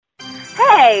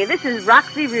Hey, this is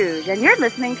Roxy Rouge, and you're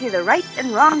listening to the rights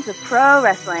and wrongs of pro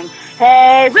wrestling.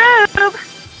 Hey, Rube!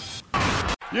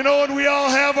 You know, and we all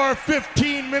have our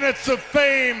 15 minutes of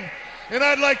fame, and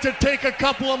I'd like to take a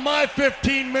couple of my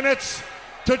 15 minutes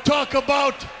to talk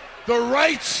about the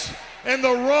rights and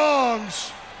the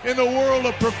wrongs in the world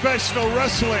of professional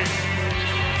wrestling.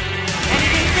 And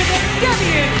it is for the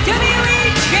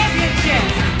WWE Championship.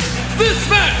 This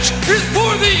match is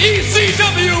for the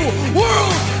ECW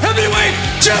World Heavyweight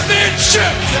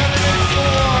Championship.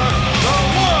 The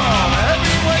World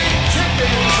Heavyweight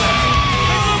Championship.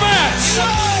 The match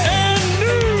and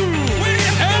new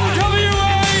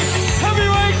NWA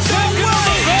Heavyweight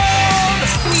Champion.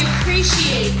 We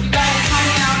appreciate you guys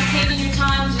coming out and taking your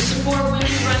time to support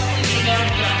women's wrestling in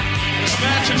America. This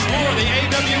match is for the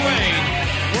AWA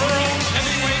World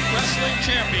Heavyweight Wrestling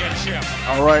Championship.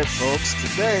 All right, folks.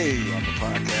 Today on the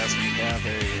podcast, we have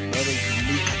another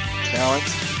unique talent.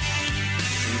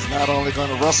 She's not only going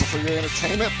to wrestle for your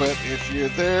entertainment, but if you're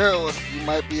there, you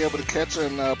might be able to catch her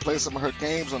and play some of her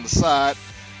games on the side.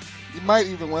 You might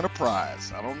even win a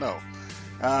prize. I don't know.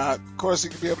 Of course, you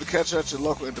can be able to catch her at your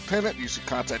local independent. You should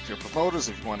contact your promoters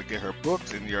if you want to get her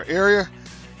booked in your area.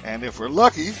 And if we're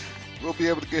lucky, we'll be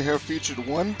able to get her featured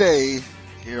one day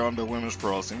here on the Women's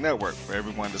Pro Wrestling Network for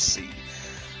everyone to see.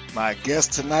 My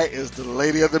guest tonight is the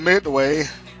Lady of the Midway,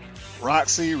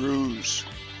 Roxy Rouge.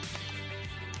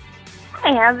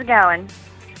 Hey, how's it going?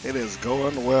 It is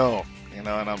going well, and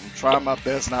I'm trying my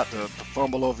best not to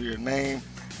fumble over your name.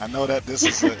 I know that this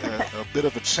is a bit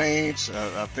of a change.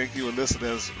 I think you were listed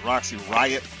as Roxy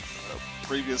Riot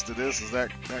previous to this. Is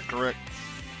that correct?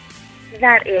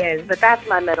 That is, but that's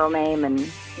my middle name, and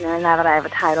now that I have a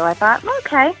title, I thought,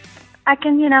 okay, I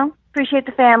can, appreciate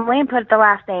the family and put the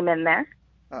last name in there.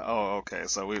 Okay.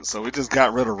 So we just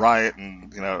got rid of Riot,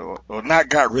 and well, not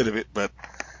got rid of it, but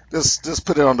just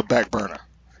put it on the back burner.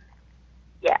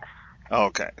 Yes.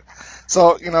 Okay.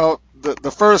 So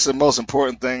the first and most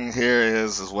important thing here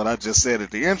is what I just said at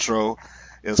the intro,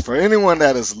 is for anyone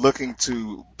that is looking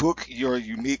to book your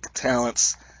unique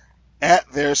talents at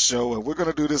their show, and we're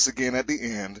going to do this again at the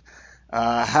end.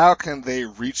 How can they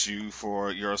reach you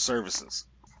for your services?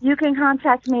 You can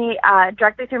contact me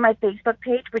directly through my Facebook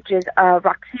page, which is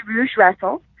Roxy Rouge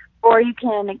Wrestle, or you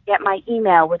can get my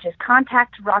email, which is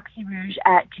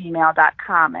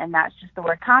contactroxyrouge@gmail.com, and that's just the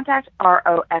word contact,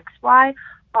 ROXYROUGE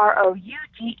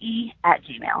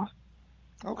 @gmail.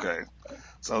 Okay.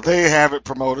 So they have it,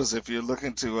 promoters, if you're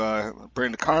looking to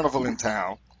bring the carnival in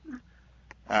town.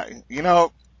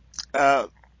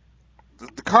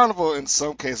 The carnival in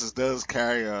some cases does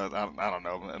carry, I don't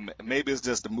know, maybe it's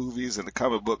just the movies and the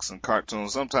comic books and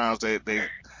cartoons. Sometimes they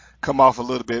come off a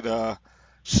little bit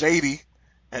shady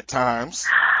at times.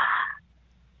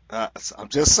 I'm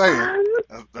just saying.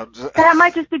 That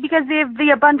might just be because of the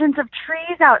abundance of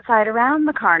trees outside around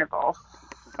the carnival.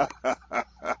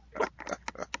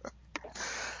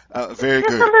 Very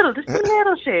good. Just a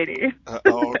little shady.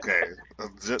 Okay,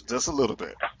 just a little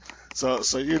bit. So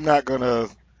you're not gonna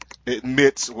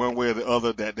admit one way or the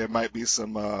other that there might be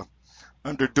some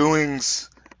underdoings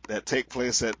that take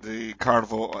place at the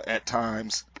carnival at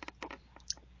times.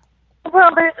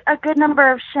 Well, there's a good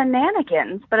number of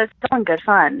shenanigans, but it's still in good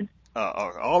fun.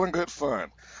 All in good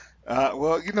fun.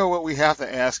 Well, you know what we have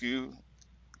to ask you?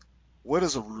 What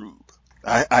is a rube?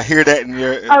 I hear that in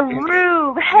your...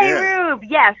 Rube! Hey, yeah. Rube!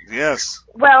 Yes. Yes.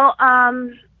 Well,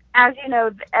 as you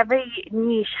know, every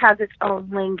niche has its own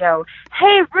lingo.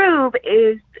 Hey, Rube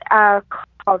is a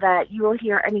call that you will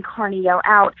hear any carny yell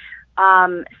out,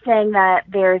 saying that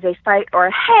there's a fight, or,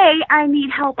 hey, I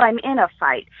need help, I'm in a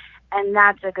fight. And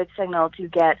that's a good signal to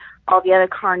get all the other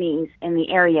carnies in the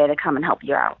area to come and help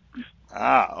you out.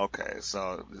 Okay.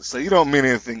 So you don't mean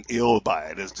anything ill by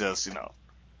it. It's just,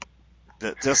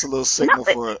 just a little signal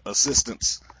for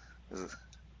assistance.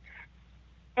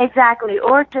 Exactly.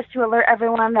 Or just to alert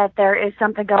everyone that there is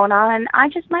something going on, and I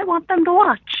just might want them to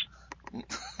watch.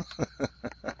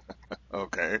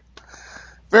 Okay.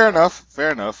 Fair enough.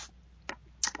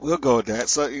 We'll go with that.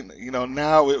 So,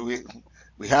 now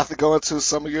we have to go into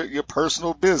some of your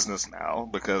personal business now,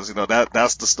 because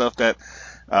that's the stuff that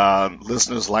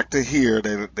listeners like to hear.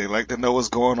 They like to know what's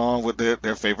going on with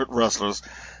their favorite wrestlers.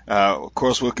 Of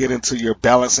course, we'll get into your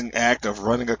balancing act of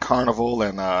running a carnival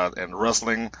and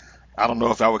wrestling. I don't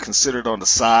know if I would consider it on the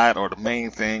side or the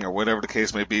main thing or whatever the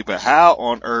case may be, but how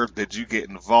on earth did you get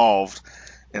involved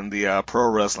in the pro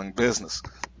wrestling business?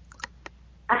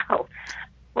 Oh,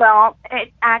 well,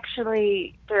 it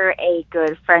actually through a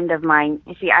good friend of mine.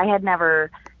 You see, I had never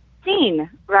seen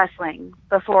wrestling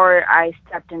before I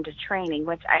stepped into training,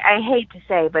 which I hate to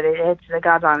say, but it's the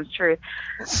God's honest truth.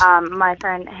 My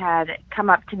friend had come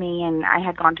up to me, and I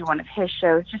had gone to one of his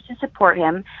shows just to support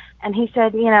him, and he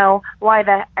said, why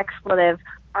the expletive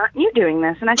aren't you doing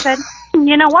this? And I said,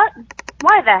 you know what?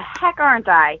 Why the heck aren't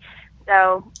I?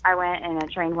 So I went and I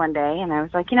trained one day, and I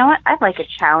was like, you know what? I'd like a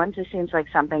challenge. This seems like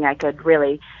something I could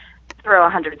really throw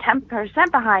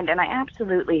 110% behind, and I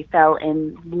absolutely fell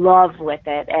in love with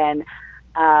it and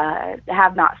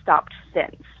have not stopped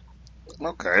since.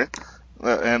 Okay.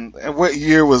 And what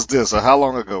year was this, or how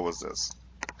long ago was this?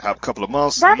 A couple of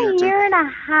months? About a a year and a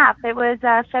half. It was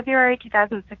February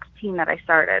 2016 that I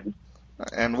started.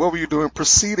 And what were you doing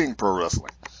preceding pro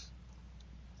wrestling?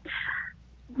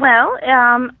 Well,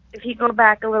 if you go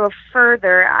back a little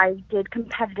further, I did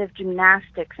competitive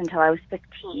gymnastics until I was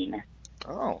 15.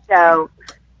 Oh. So,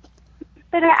 a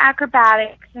bit of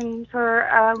acrobatics, and for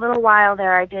a little while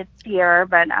there I did theater,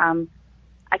 but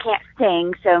I can't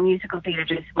sing, so musical theater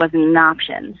just wasn't an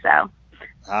option, so.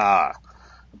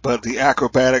 But the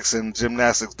acrobatics and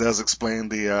gymnastics does explain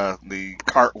the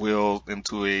cartwheel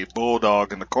into a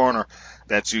bulldog in the corner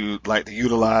that you like to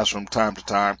utilize from time to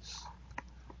time.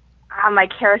 My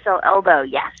carousel elbow,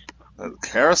 yes.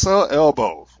 Carousel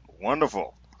elbow.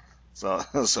 Wonderful.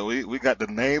 So we got the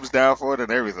names down for it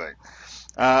and everything.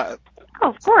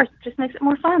 Of course. Just makes it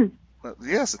more fun.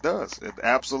 Yes, it does. It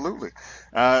absolutely.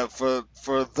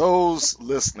 For those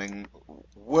listening,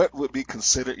 what would be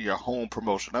considered your home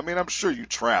promotion? I mean, I'm sure you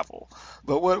travel,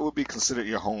 but what would be considered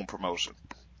your home promotion?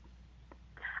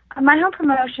 My home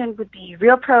promotion would be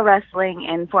Real Pro Wrestling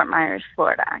in Fort Myers,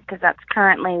 Florida, because that's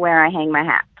currently where I hang my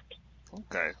hat.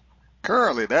 Okay.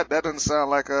 Currently, that doesn't sound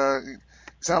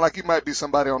like you might be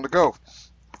somebody on the go.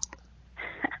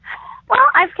 Well,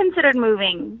 I've considered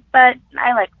moving, but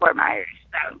I like Fort Myers,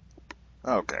 so.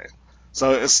 Okay.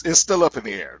 So it's still up in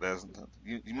the air.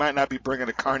 You might not be bringing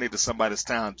a carny to somebody's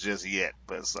town just yet,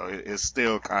 but so it's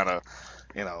still kind of,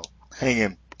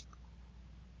 hanging.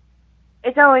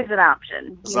 It's always an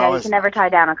option. You can never tie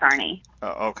down a carny.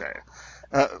 Okay.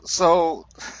 So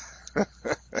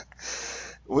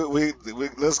we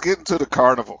let's get into the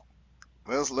carnival.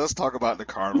 Let's talk about the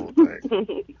carnival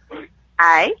thing.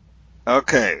 Aye.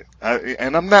 Okay,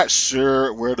 and I'm not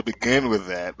sure where to begin with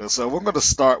that. So we're going to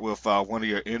start with one of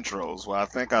your intros where I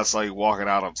think I saw you walking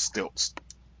out on stilts.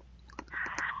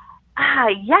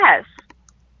 Yes.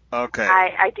 Okay.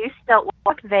 I do stilt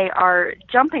walk. They are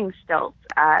jumping stilts.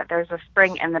 There's a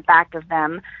spring in the back of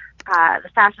them. The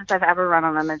fastest I've ever run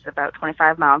on them is about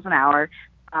 25 miles an hour.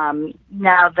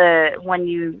 Now, when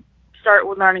you start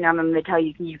learning on them, they tell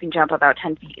you you can jump about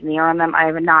 10 feet in the air on them. I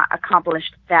have not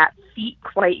accomplished that feat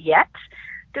quite yet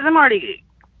because I'm already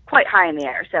quite high in the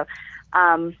air. So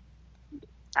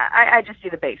I just do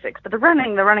the basics. But the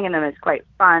running in them is quite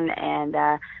fun, and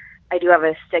I do have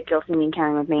a stick you'll see me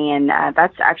carrying with me, and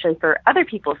that's actually for other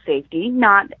people's safety,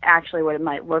 not actually what it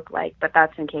might look like, but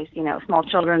that's in case, small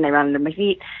children, they run into my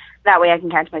feet. That way I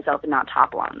can catch myself and not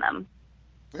topple on them.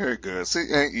 Very good. See,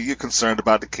 you're concerned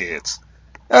about the kids.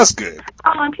 That's good.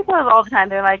 Oh, and people have all the time.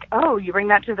 They're like, "Oh, you bring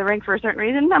that to the ring for a certain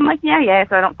reason?" I'm like, "Yeah,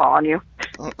 so I don't fall on you."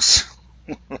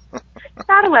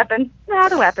 Not a weapon.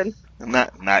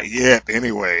 Not yet,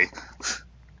 anyway.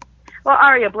 Well,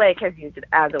 Aria Blake has used it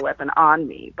as a weapon on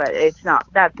me, but that's not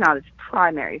its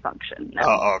primary function. No.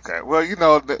 Oh, okay.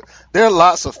 Well, there are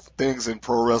lots of things in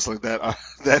pro wrestling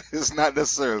that is not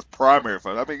necessarily its primary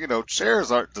function. I mean,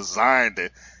 chairs aren't designed to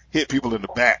hit people in the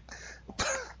back.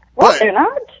 What, they're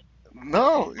not?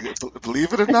 No,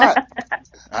 believe it or not.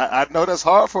 I know that's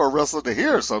hard for a wrestler to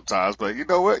hear sometimes, but you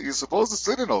know what? You're supposed to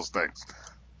sit in those things.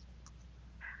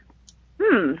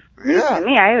 Yeah.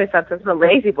 Me, I always thought this was the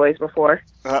lazy boys before.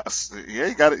 Yeah,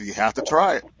 you have to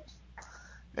try it.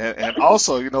 And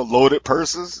also, loaded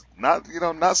purses, not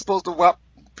supposed to whop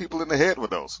people in the head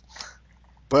with those.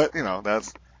 But,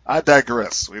 I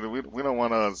digress. We don't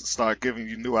want to start giving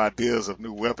you new ideas of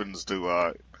new weapons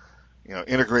to,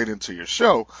 integrate into your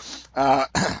show.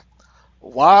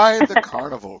 Why the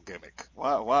carnival gimmick?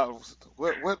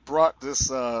 What brought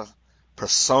this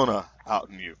persona out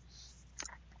in you?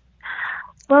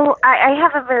 Well, I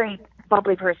have a very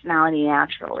bubbly personality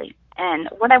naturally, and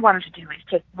what I wanted to do is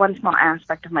take one small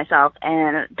aspect of myself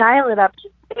and dial it up to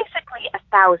basically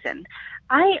 1,000.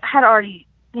 I had already,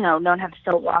 known how to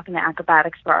stilt walk, and the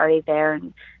acrobatics were already there,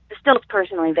 and the stilts,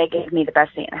 personally, they gave me the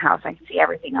best seat in the house. I can see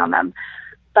everything on them.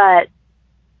 But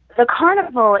the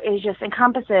carnival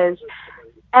encompasses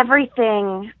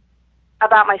everything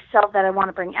about myself that I want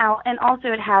to bring out, and also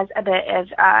it has a bit of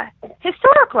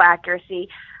historical accuracy.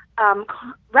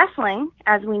 Wrestling,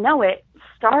 as we know it,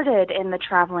 started in the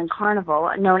traveling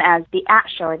carnival known as the AT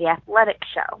Show or the Athletic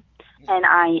Show. And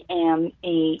I am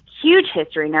a huge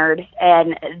history nerd,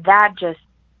 and that just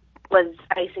was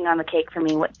icing on the cake for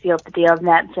me, what sealed the deal. And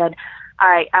that said, all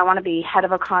right, I want to be head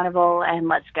of a carnival, and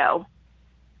let's go.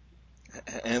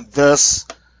 And thus,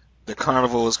 the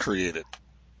carnival was created.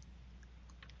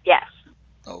 Yes.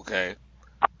 Okay.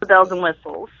 All the bells and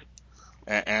whistles.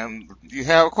 And you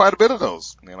have quite a bit of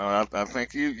those. You know, I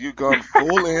think you've gone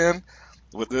full in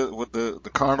with the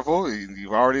carnival.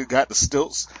 You've already got the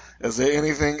stilts. Is there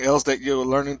anything else that you're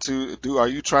learning to do? Are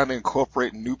you trying to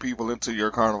incorporate new people into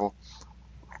your carnival?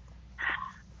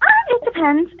 It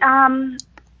depends.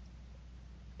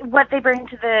 What they bring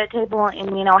to the table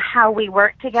and, you know, how we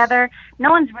work together. No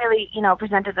one's really, you know,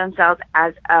 presented themselves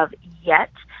as of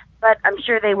yet, but I'm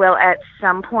sure they will at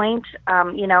some point.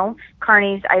 You know,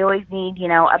 carnies, I always need, you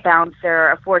know, a bouncer,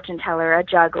 a fortune teller, a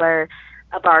juggler,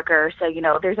 a barker. So, you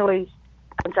know, there's always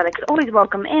ones that I could always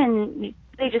welcome in.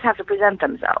 They just have to present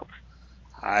themselves.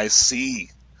 I see.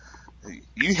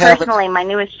 You haven't... Personally, my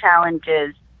newest challenge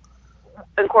is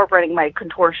incorporating my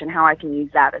contortion, how I can use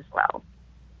that as well.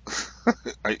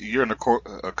 You're a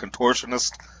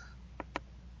contortionist?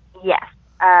 Yes.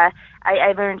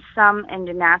 I learned some in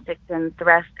gymnastics, and the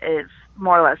rest is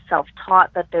more or less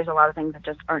self-taught, but there's a lot of things that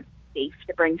just aren't safe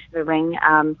to bring to the ring,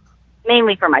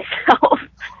 mainly for myself.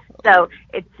 So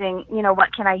it's saying, you know,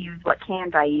 what can I use, what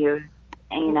can't I use,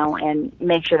 and, you know, and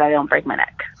make sure that I don't break my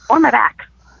neck or my back.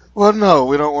 Well, no,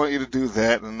 we don't want you to do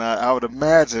that, and I would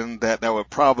imagine that would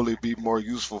probably be more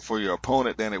useful for your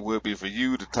opponent than it would be for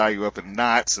you to tie you up in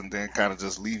knots and then kind of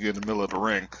just leave you in the middle of the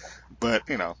ring. But,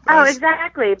 you know. Oh,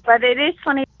 exactly. But it is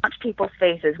funny to watch people's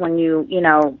faces when you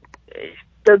know,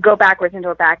 go backwards into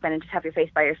a backbend and just have your face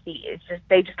by your feet. It's just,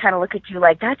 they just kind of look at you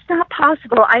like, that's not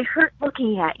possible. I hurt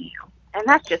looking at you. And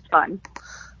that's just fun.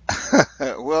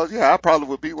 Well, yeah, I probably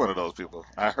would be one of those people.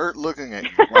 I hurt looking at you,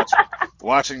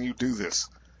 watching you do this.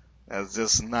 That's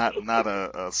just not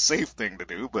a safe thing to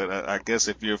do, but I guess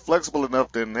if you're flexible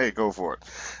enough, then hey, go for it.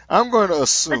 I'm going to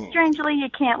assume. But strangely, you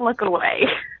can't look away.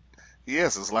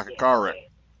 Yes, it's like a car wreck.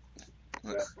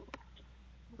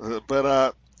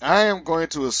 But I am going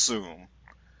to assume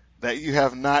that you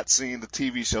have not seen the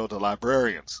TV show The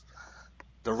Librarians.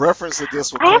 The reference to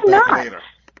this will come back later.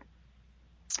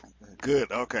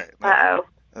 Good, okay. Uh-oh.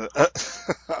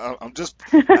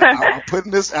 I'm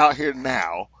putting this out here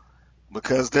now.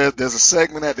 Because there's a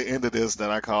segment at the end of this that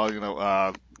I call, you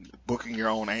know, booking your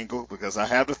own angle, because I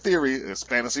have the theory, it's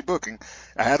fantasy booking,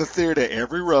 I have the theory that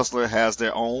every wrestler has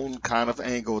their own kind of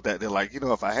angle that they're like, you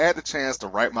know, if I had the chance to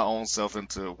write my own self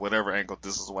into whatever angle,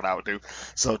 this is what I would do.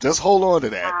 So just hold on to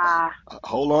that.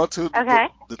 Hold on to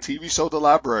the TV show The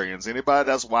Librarians. Anybody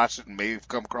that's watching may have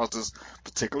come across this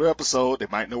particular episode. They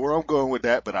might know where I'm going with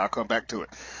that, but I'll come back to it.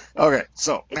 Okay,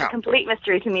 so it's now, a complete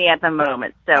mystery to me at the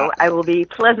moment, so I will be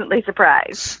pleasantly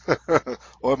surprised.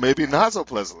 Or maybe not so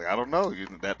pleasantly. I don't know.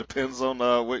 That depends on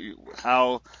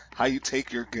how you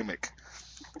take your gimmick.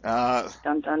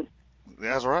 Dun dun.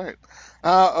 That's right.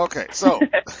 Okay, so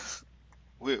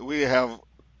we have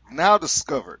now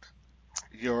discovered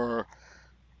your.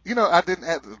 You know,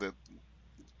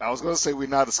 I was going to say we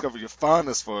now discovered your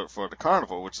fondness for the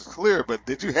carnival, which is clear, but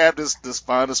did you have this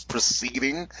fondness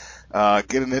preceding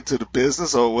getting into the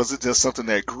business, or was it just something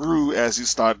that grew as you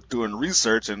started doing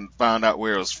research and found out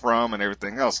where it was from and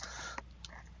everything else?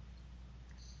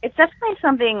 It's definitely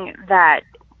something that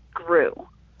grew.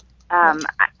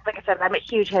 Like I said, I'm a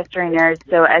huge history nerd,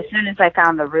 so as soon as I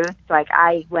found the roots, like,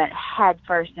 I went head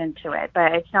first into it,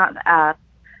 but it's not a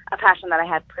passion that I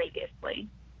had previously.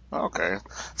 Okay,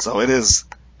 so it is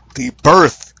the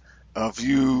birth of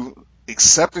you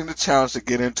accepting the challenge to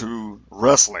get into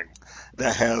wrestling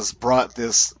that has brought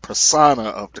this persona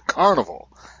of the carnival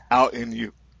out in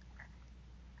you.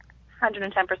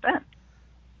 110%.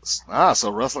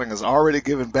 So wrestling has already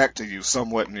given back to you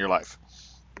somewhat in your life.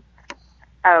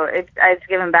 Oh, it's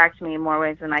given back to me in more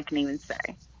ways than I can even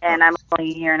say. And I'm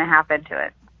only a year and a half into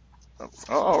it.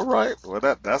 Oh, all right. Well,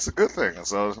 that's a good thing.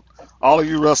 So all of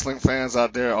you wrestling fans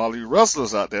out there, all of you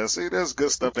wrestlers out there, see, there's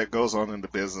good stuff that goes on in the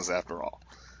business after all.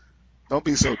 Don't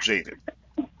be so jaded.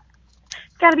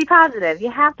 Got to be positive.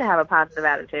 You have to have a positive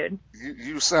attitude.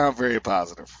 You sound very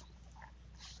positive.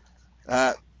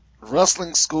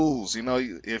 Wrestling schools, you know,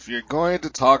 if you're going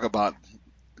to talk about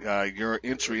your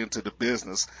entry into the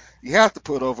business, you have to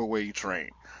put over where you train.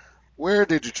 Where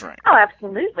did you train? Oh,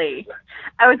 absolutely.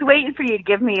 I was waiting for you to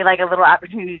give me like a little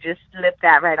opportunity to just slip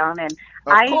that right on in.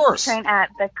 Of course. I train at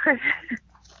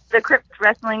the the Crypt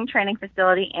Wrestling Training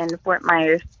Facility in Fort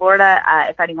Myers, Florida.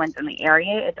 If anyone's in the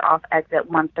area, it's off exit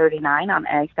 139 on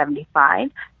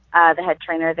I-75. The head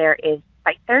trainer there is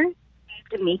Fighter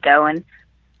Steve D'Amico, and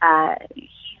he's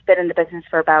been in the business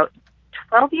for about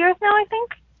 12 years now, I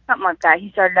think. Something like that.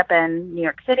 He started up in New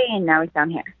York City, and now he's down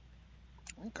here.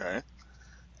 Okay.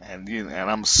 And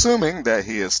I'm assuming that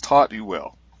he has taught you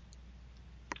well.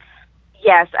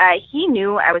 Yes, he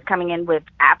knew I was coming in with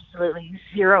absolutely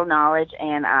zero knowledge,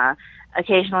 and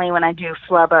occasionally when I do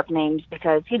flub up names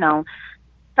because, you know,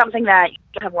 something that you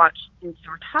have watched since you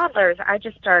were toddlers, I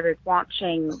just started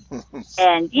watching,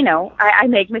 and, you know, I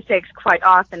make mistakes quite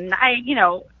often.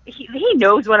 He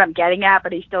knows what I'm getting at,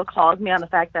 but he still calls me on the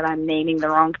fact that I'm naming the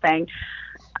wrong thing.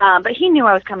 But he knew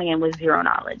I was coming in with zero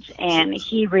knowledge, and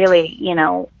he really, you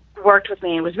know, worked with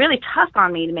me and was really tough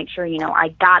on me to make sure, you know, I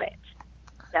got it.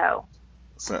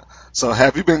 So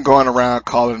have you been going around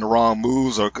calling the wrong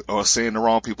moves or saying the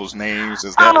wrong people's names?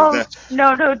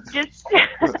 No, just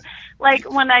like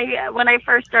when I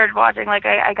first started watching, like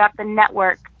I got the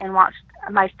network and watched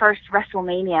my first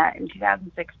WrestleMania in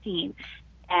 2016,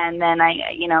 and then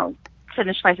I, you know,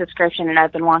 finished my subscription, and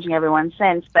I've been watching everyone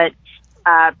since. But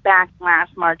back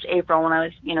last March, April, when I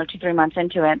was, you know, 2-3 months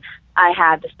into it, I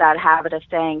had this bad habit of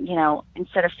saying, you know,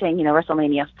 instead of saying, you know,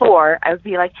 WrestleMania 4, I would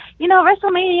be like, you know,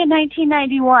 WrestleMania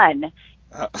 1991.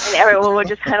 And everyone would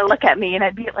just kind of look at me, and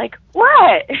I'd be like,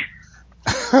 what?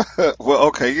 Well,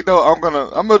 okay, you know, I'm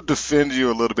gonna defend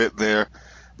you a little bit there,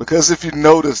 because if you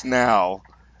notice now,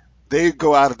 they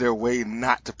go out of their way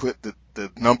not to put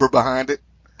the number behind it.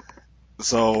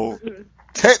 So,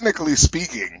 technically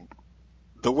speaking,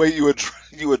 the way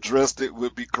you addressed it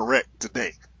would be correct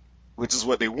today, which is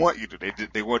what they want you to do.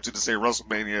 They want you to say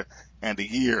WrestleMania and the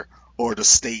year or the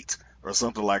state or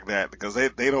something like that, because they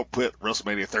don't put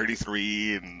WrestleMania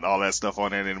 33 and all that stuff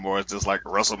on it anymore. It's just like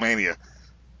WrestleMania,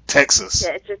 Texas.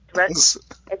 Yeah,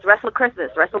 it's Wrestle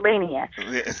Christmas, WrestleMania.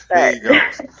 Yeah, there you go.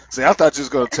 See, I thought you was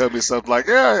going to tell me something like,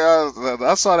 yeah,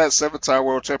 I saw that 7-time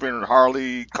world champion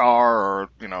Harley Carr, or,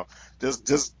 you know,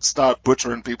 just start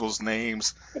butchering people's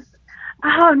names.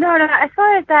 Oh, no. I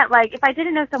saw it that, like, if I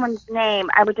didn't know someone's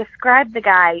name, I would describe the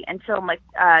guy until my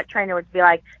trainer would be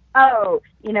like, oh,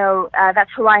 you know, that's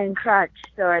Hawaiian Crutch,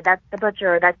 or that's the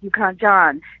Butcher, or that's Yukon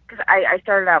John. Because I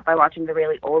started out by watching the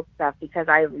really old stuff because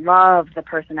I love the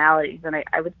personalities, and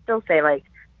I would still say, like,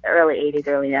 the early 80s,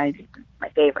 early 90s is my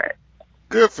favorite.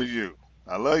 Good for you.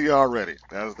 I love you already.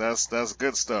 That's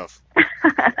good stuff.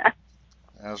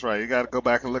 That's right. You got to go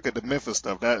back and look at the Memphis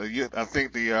stuff. I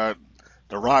think the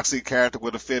Roxy character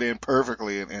would have fit in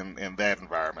perfectly in that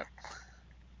environment.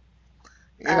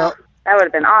 You know, that would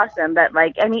have been awesome. But,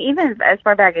 like, I mean, even as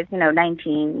far back as, you know, I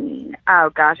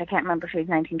can't remember if it was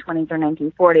 1920s or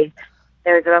 1940s.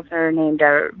 There was a wrestler named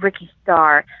Ricky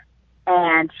Starr,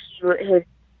 and his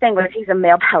thing was he's a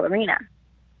male ballerina,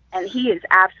 and he is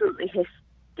absolutely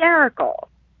hysterical.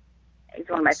 He's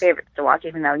one of my favorites to watch,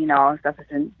 even though, you know, all the stuff is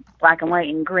in black and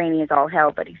white and grainy as all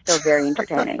hell, but he's still very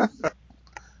entertaining.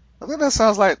 I think that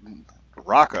sounds like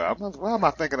Rocca. Why am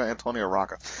I thinking of Antonio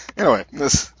Rocca? Anyway,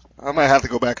 I might have to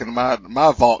go back into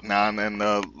my vault now and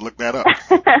look that up.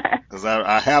 Because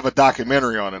I have a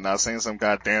documentary on it, and I've seen some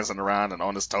guy dancing around and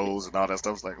on his toes and all that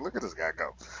stuff. It's like, look at this guy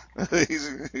go.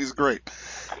 he's great.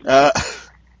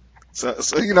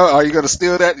 So you know, are you going to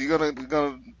steal that? You going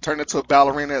to turn it into a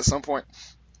ballerina at some point?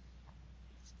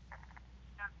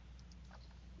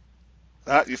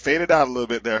 You faded out a little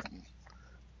bit there.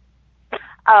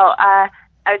 Oh, I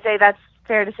would say that's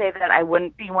fair to say that I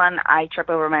wouldn't be one. I trip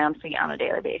over my own feet on a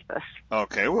daily basis.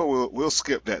 Okay, well, we'll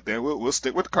skip that then. We'll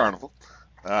stick with the carnival.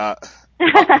 Are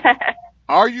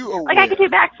you aware? Like, I could do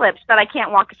backflips, but I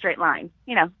can't walk a straight line,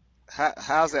 you know.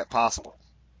 How's that possible?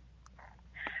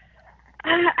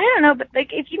 I don't know, but,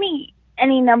 like, if you meet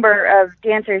any number of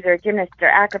dancers or gymnasts or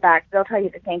acrobats, they'll tell you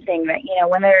the same thing, that, you know,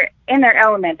 when they're in their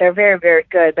element, they're very, very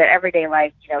good, but everyday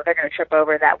life, you know, they're going to trip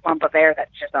over that lump of air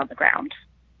that's just on the ground.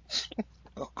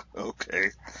 Okay.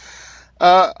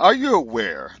 Are you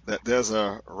aware that there's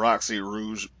a Roxy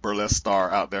Rouge burlesque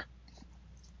star out there?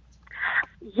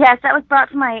 Yes, that was brought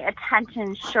to my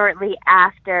attention shortly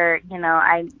after, you know,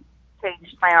 I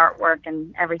changed my artwork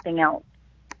and everything else.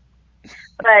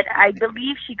 But I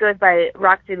believe she goes by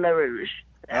Roxy LaRouge.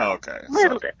 So Oh, okay. A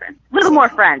little different. A little more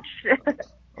French.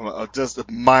 Just a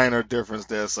minor difference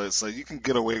there, so you can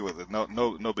get away with it.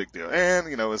 No big deal. And,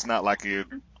 you know, it's not like you're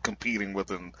competing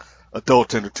with an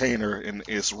adult entertainer in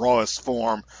its rawest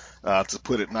form, to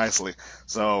put it nicely.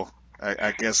 So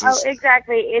I guess it's... Oh,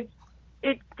 exactly.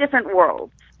 It's different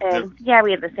worlds. And, yeah,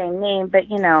 we have the same name, but,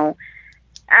 you know,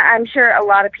 I'm sure a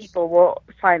lot of people will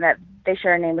find that they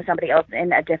share a name with somebody else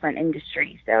in a different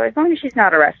industry. So as long as she's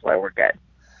not a wrestler, we're good.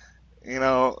 You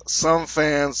know, some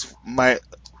fans might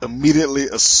immediately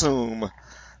assume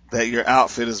that your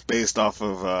outfit is based off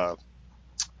of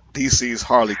DC's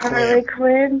Harley Quinn. Harley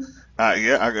Quinn?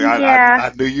 Yeah,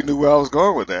 I knew you knew where I was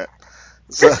going with that.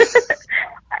 So.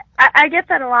 I get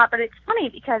that a lot, but it's funny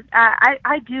because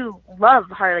I do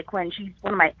love Harley Quinn. She's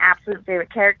one of my absolute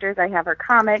favorite characters. I have her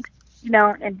comics, in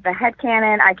the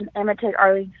headcanon. I can imitate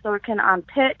Arlene Sorkin on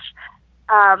pitch.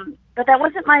 But that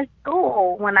wasn't my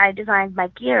goal when I designed my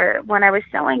gear. When I was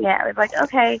sewing it, I was like,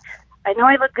 okay, I know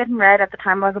I look good in red. At the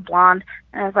time I was a blonde.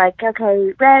 And I was like,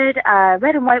 okay, red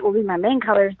and white will be my main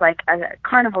colors, like a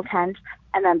carnival tent,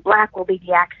 and then black will be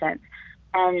the accent.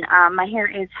 And my hair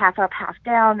is half up, half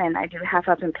down, and I do half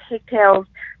up in pigtails.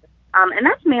 And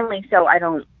that's mainly so I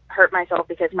don't hurt myself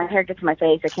because my hair gets in my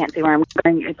face. I can't see where I'm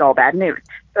going. It's all bad news.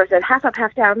 So I said half up,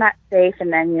 half down, that's safe,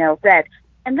 and then, red.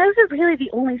 And those are really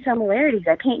the only similarities.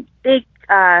 I paint big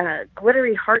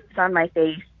glittery hearts on my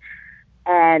face,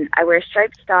 and I wear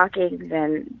striped stockings,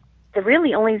 and the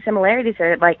really only similarities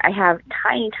are, like, I have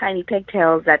tiny, tiny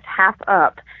pigtails that's half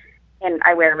up, and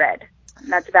I wear red.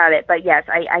 That's about it. But yes,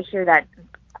 I hear that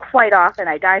quite often.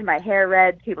 I dyed my hair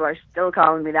red. People are still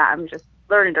calling me that. I'm just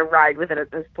learning to ride with it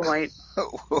at this point.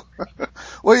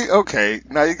 Well, okay.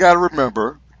 Now you got to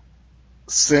remember,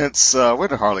 since when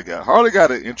did Harley got? Harley got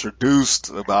it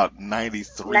introduced about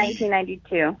 93.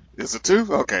 1992. Is it 2?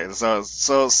 Okay. So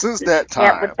since that time.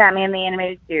 Yeah, with Batman the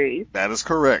Animated Series. That is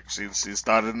correct. She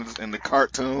started in the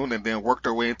cartoon and then worked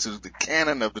her way into the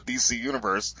canon of the DC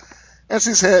universe. And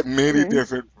she's had many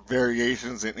different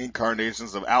variations and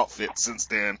incarnations of outfits since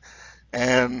then.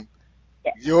 And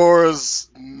yours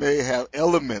may have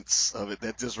elements of it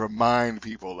that just remind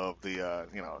people of the,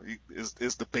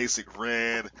 it's the basic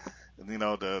red, and,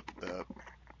 the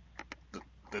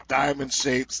diamond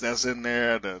shapes that's in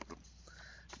there, the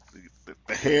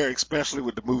hair, especially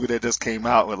with the movie that just came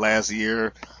out with last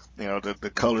year,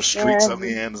 the color streaks on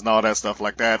the ends and all that stuff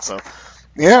like that. So.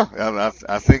 Yeah,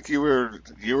 I think you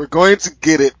were going to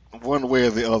get it one way or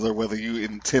the other, whether you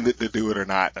intended to do it or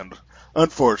not, and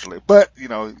unfortunately. But, you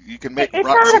can make it's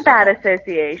not a bad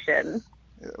association.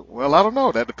 Well, I don't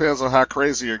know. That depends on how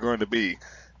crazy you're going to be.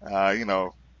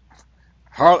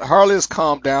 Harley has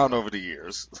calmed down over the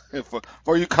years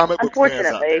for you comic book fans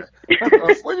out there.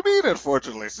 What do you mean,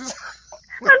 unfortunately?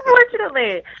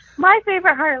 Unfortunately, my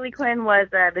favorite Harley Quinn was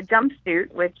the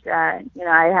jumpsuit, which I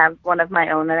have one of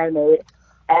my own that I made,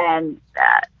 and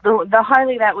the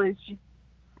Harley that was just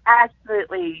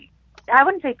absolutely, I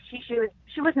wouldn't say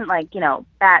she wasn't like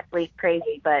bat bleak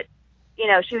crazy, but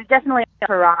she was definitely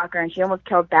a rocker, and she almost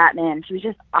killed Batman. She was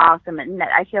just awesome, and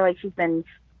I feel like she's been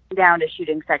down to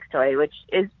shooting sex toy, which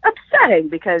is upsetting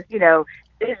because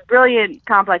this brilliant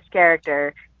complex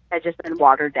character had just been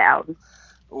watered down.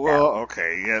 Well,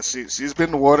 okay, yeah, she's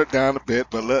been watered down a bit,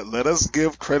 but let us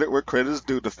give credit where credit is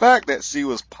due. The fact that she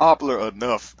was popular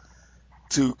enough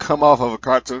to come off of a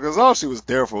cartoon, because all she was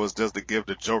there for was just to give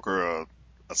the Joker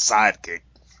a sidekick.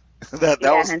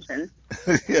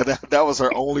 that was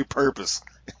her only purpose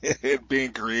in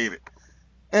being created.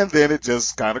 And then it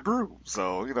just kind of grew.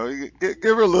 So, you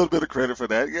give her a little bit of credit for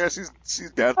that. Yeah,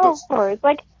 she's down. Oh, of course.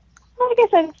 Like I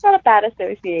said, it's not a bad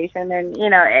association, and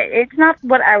it's not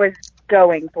what I was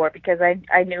going for, because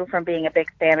I knew from being a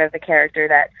big fan of the character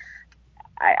that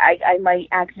I might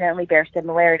accidentally bear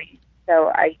similarities. So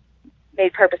I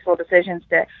made purposeful decisions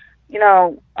to,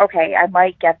 okay, I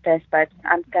might get this, but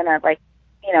I'm gonna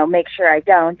make sure I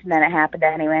don't. And then it happened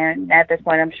anyway. And at this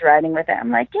point, I'm just riding with it.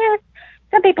 I'm like, yeah,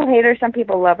 some people hate her, some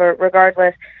people love her.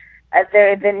 Regardless,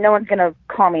 then no one's gonna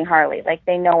call me Harley. Like,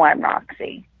 they know I'm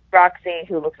Roxy,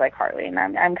 who looks like Harley, and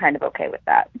I'm kind of okay with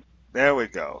that. There we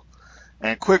go.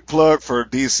 And quick plug for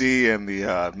DC and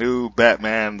the new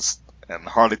Batman's and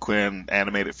Harley Quinn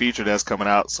animated feature that's coming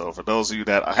out. So for those of you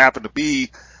that happen to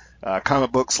be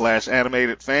comic book /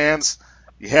 animated fans,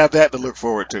 you have that to look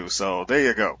forward to. So there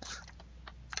you go.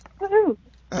 Woohoo!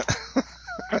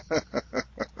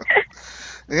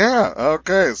 Yeah,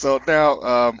 okay. So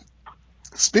now,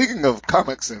 speaking of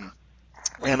comics and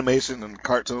animation and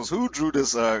cartoons, who drew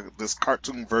this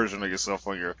cartoon version of yourself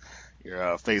on your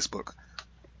Facebook?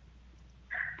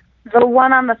 The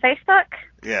one on the Facebook?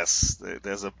 Yes,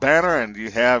 there's a banner, and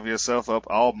you have yourself up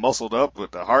all muscled up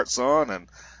with the hearts on, and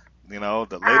the lady at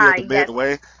the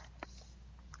midway.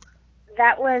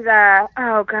 That was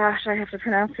oh gosh, I have to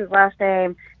pronounce his last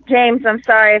name. James. I'm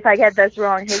sorry if I get this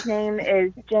wrong. His name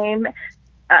is James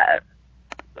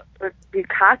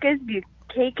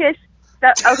Bukakis.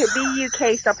 Okay,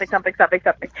 BUK something.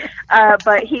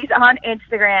 But he's on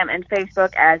Instagram and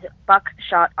Facebook as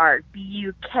Buckshot Art,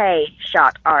 BUK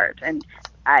Shot Art, and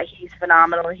he's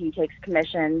phenomenal. He takes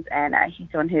commissions, and he's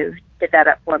the one who did that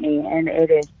up for me, and it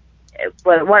is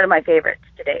one of my favorites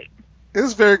to date.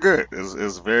 It's very good.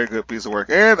 It's a very good piece of work.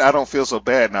 And I don't feel so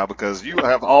bad now because you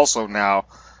have also now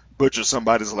butchered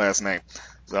somebody's last name.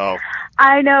 So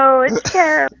I know, it's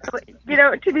terrible. You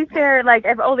know, to be fair, like,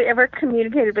 I've only ever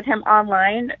communicated with him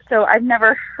online, so I've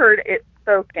never heard it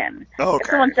spoken. Okay. If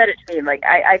someone said it to me, like,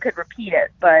 I could repeat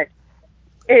it, but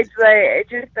it's like, it's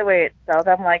just the way it spelled.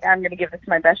 I'm like, I'm going to give this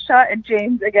my best shot. And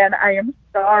James, again, I am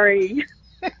sorry.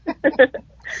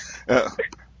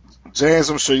 James,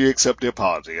 I'm sure you accept the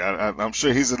apology. I'm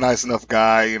sure he's a nice enough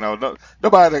guy. You know,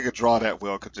 nobody that could draw that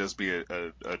well could just be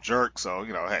a jerk. So,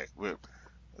 you know, hey.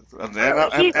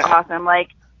 He's awesome. Like,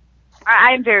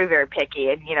 I'm very, very picky.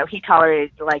 And, you know, he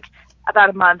tolerated, like, about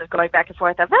a month of going back and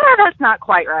forth of, that's not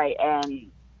quite right. And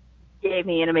gave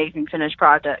me an amazing finished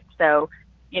product. So,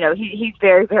 you know, he's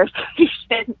very, very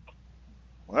patient.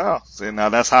 Well, see, now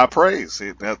that's high praise.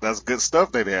 See, that's good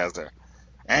stuff that he has there.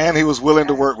 And he was willing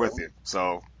to work with you.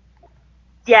 So.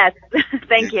 Yes,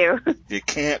 thank you. You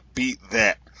can't beat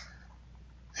that.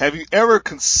 Have you ever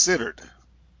considered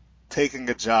taking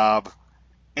a job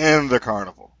in the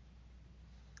carnival?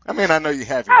 I mean, I know you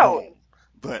have your own,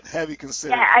 but have you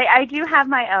considered? Yeah, I do have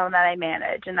my own that I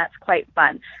manage, and that's quite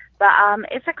fun. But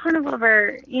if a carnival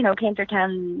ever, you know, came through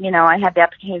town, you know, I had the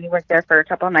opportunity to work there for a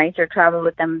couple of nights or travel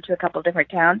with them to a couple of different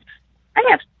towns, I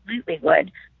absolutely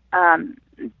would.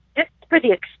 Just for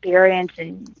the experience,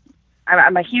 and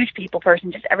I'm a huge people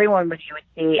person, just everyone you would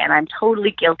see, and I'm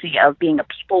totally guilty of being a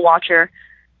people watcher.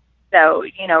 So,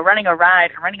 you know, running a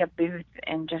ride or running a booth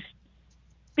and just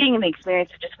being in the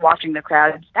experience of just watching the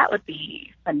crowds, that would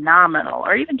be phenomenal.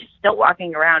 Or even just still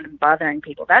walking around and bothering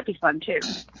people. That'd be fun, too.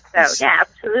 So, yeah,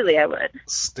 absolutely I would.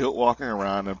 Still walking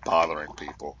around and bothering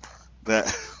people.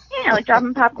 That. Yeah, like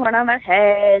dropping popcorn on their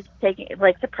heads,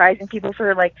 surprising people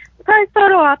for, surprise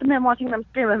photo op, and then watching them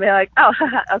scream and be like, oh,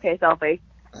 okay, selfie.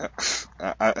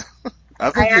 I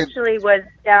actually was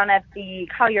down at the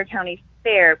Collier County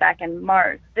Fair back in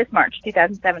this March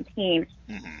 2017,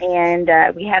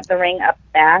 and we had the ring up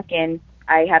back, and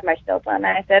I had my stilts on, and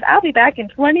I said, I'll be back in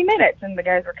 20 minutes, and the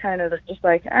guys were kind of just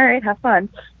like, all right, have fun,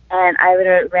 and I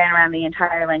literally ran around the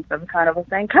entire length of the carnival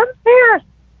saying, come fast,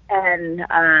 and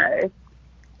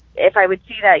if I would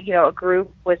see that, you know, a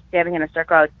group was standing in a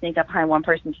circle, I would sneak up behind one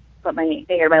person, put my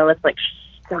finger to my lips, like,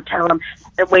 shh, don't tell them,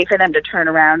 and wait for them to turn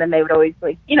around, and they would always,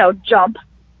 jump,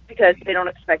 because they don't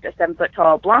expect a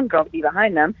 7-foot-tall blonde girl to be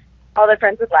behind them. All their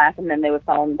friends would laugh, and then they would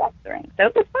follow them back to the ring. So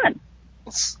it was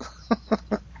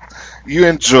fun. You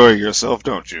enjoy yourself,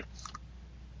 don't you?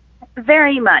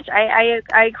 Very much. I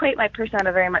equate my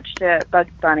persona very much to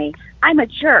Bugs Bunny. I'm a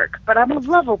jerk, but I'm a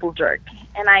lovable jerk,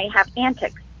 and I have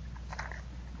antics.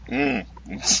 Now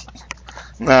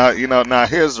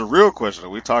here's the real question. Are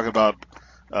we talking about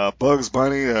Bugs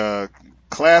Bunny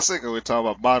classic, or are we talking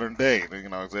about modern day? You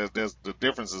know, there's the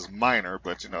difference is minor,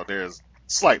 but, you know, there's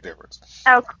slight difference.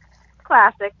 Oh,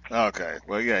 classic. Okay.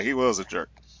 Well, yeah, he was a jerk.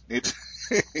 Yes,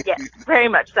 very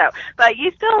much so. But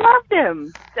you still loved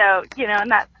him. So, you know,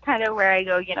 and that's kind of where I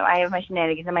go, you know, I have my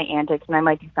shenanigans and my antics, and I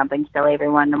might do something silly every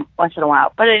once in a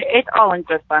while. But it's all in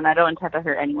good fun. I don't intend to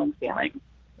hurt anyone's feelings.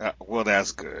 Well,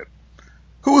 that's good.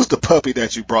 Who was the puppy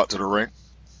that you brought to the ring?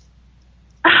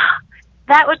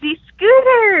 That would be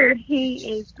Scooter.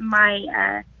 He is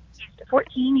he's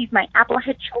 14. He's my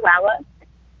Applehead Chihuahua.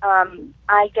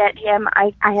 I get him.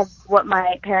 I have what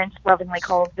my parents lovingly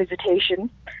call visitation,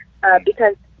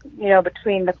 because, you know,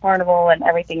 between the carnival and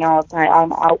everything else,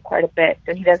 I'm out quite a bit.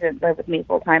 So he doesn't live with me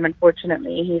full time,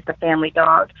 unfortunately. He's the family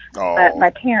dog. Oh. But my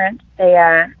parents,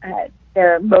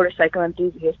 they're motorcycle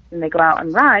enthusiasts, and they go out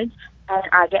on rides, and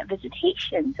I get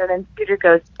visitation. So then Scooter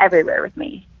goes everywhere with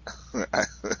me.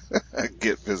 I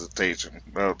get visitation.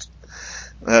 Well,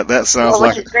 that sounds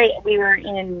which is great. We were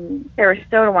in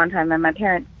Sarasota one time, and my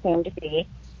parents came to see,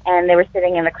 and they were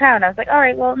sitting in the crowd. And I was like, all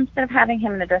right, well, instead of having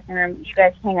him in the dressing room, you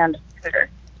guys hang on to Scooter.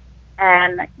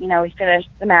 And, you know, we finished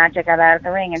the match. I got out of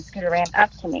the ring, and Scooter ran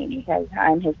up to me because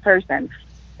I'm his person.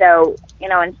 So, you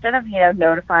know, instead of, you know,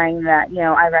 notifying that, you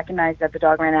know, I recognized that the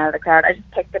dog ran out of the crowd, I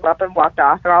just picked him up and walked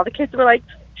off. And all the kids were like,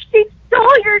 she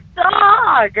stole your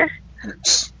dog!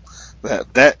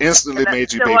 That instantly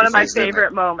made you baby face. That's one of my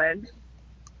favorite moments.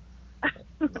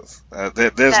 There's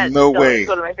no way. That's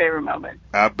one of my favorite moments.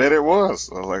 I bet it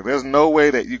was. I was like, there's no way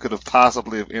that you could have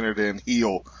possibly have entered in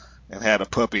heel and had a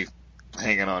puppy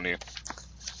hanging on you.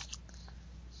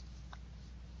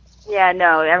 Yeah,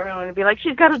 no, everyone would be like,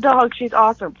 she's got a dog, she's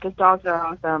awesome, because dogs are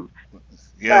awesome.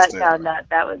 Yes, But no,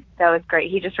 that was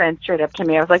great. He just ran straight up to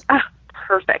me. I was like, ah,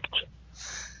 perfect.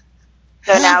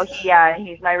 So now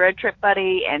he's my road trip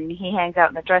buddy, and he hangs out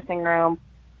in the dressing room,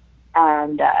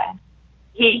 and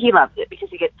he loves it because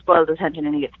he gets spoiled attention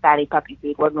and he gets fatty puppy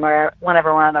food whenever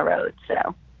we're on the road.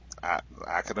 So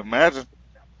I can imagine.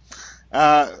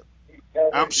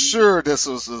 I'm sure this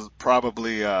was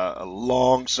probably a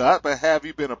long shot, but have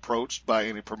you been approached by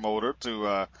any promoter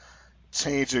to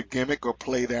change your gimmick or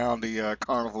play down the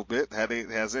carnival bit?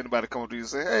 Has anybody come up to you and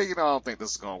say, hey, I don't think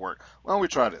this is going to work. Why don't we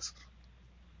try this?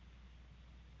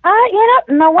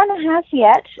 no one has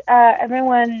yet.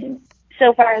 Everyone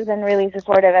so far has been really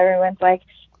supportive. Everyone's like,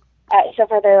 so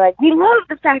far they're like, we love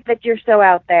the fact that you're so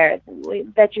out there,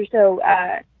 that you're so,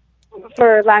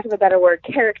 for lack of a better word,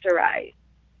 characterized.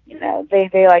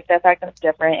 They like the fact that it's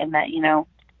different and that,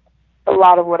 a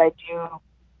lot of what I do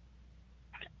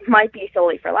might be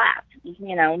solely for laughs.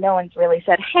 No one's really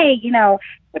said, hey,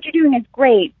 what you're doing is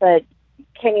great, but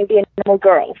can you be a normal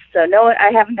girl? So no,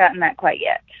 I haven't gotten that quite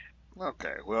yet.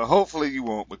 Okay, well, hopefully you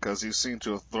won't, because you seem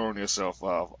to have thrown yourself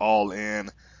all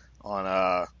in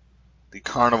on the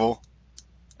carnival,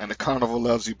 and the carnival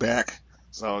loves you back.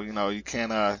 So you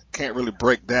can't really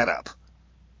break that up.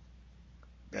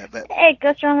 Hey,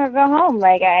 go strong or go home.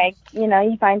 Like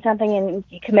you find something and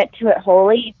you commit to it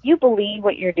wholly. If you believe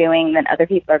what you're doing, then other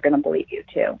people are going to believe you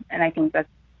too. And I think that's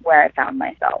where I found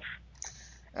myself.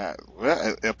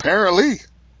 Well, apparently.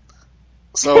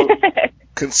 So,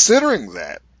 considering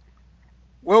that,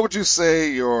 what would you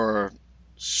say your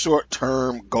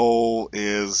short-term goal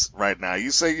is right now? You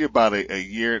say you're about a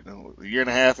year and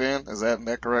a half in. Is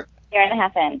that correct? Year and a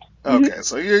half in. Okay,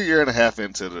 so you're a year and a half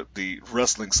into the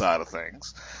wrestling side of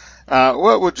things.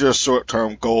 What would your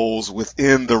short-term goals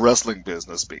within the wrestling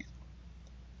business be?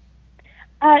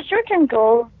 Short-term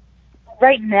goals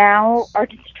right now are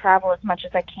just to travel as much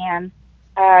as I can.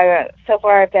 So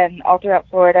far, I've been all throughout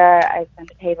Florida. I've been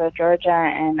to Pavo, Georgia,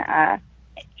 and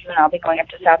June I'll be going up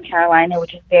to South Carolina,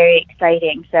 which is very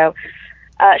exciting. So,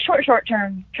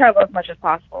 short-term, travel as much as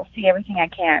possible, see everything I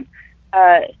can.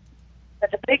 But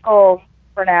the big goal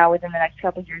for now within the next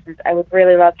couple of years is I would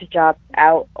really love to job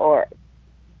out or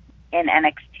in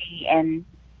NXT and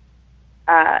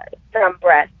from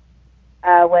Brest,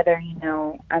 whether,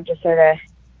 I'm just sort of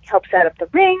help set up the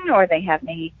ring or they have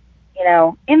me,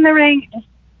 in the ring, just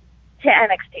to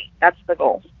NXT. That's the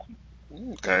goal.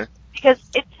 Okay. Because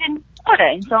it's in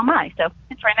Florida and so am I, so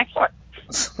it's right next door.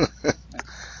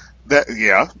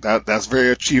 That's very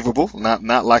achievable.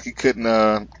 Not like you couldn't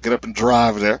get up and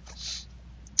drive there.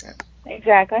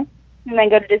 Exactly. And then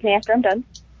go to Disney after I'm done.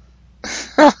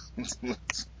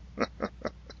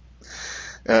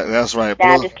 That's right.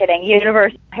 Nah, just kidding.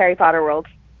 Universal Harry Potter World.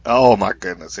 Oh my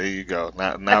goodness! Here you go.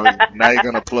 Now you're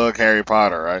gonna plug Harry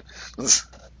Potter, right?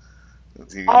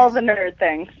 All the nerd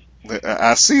things.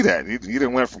 I see that. You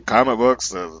didn't went from comic books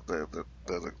to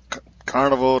the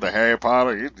carnival to Harry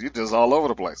Potter. You just all over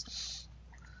the place.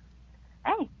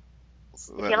 Hey, if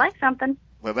you like something.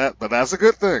 But that's a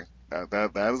good thing.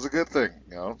 That is a good thing.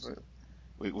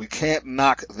 We can't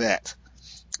knock that.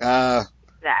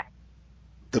 Exactly.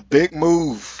 The big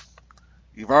move.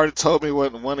 You've already told me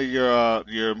what one of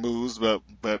your moves, but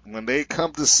when they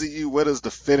come to see you, what is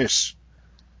the finish?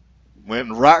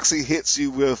 When Roxy hits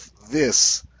you with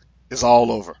this, it's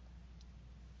all over.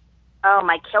 Oh,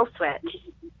 my kill switch.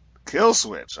 Kill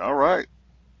switch. All right.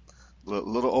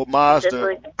 Little homage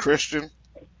to Christian.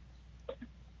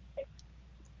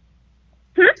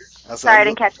 Sorry, I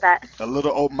didn't catch that. A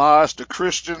little homage to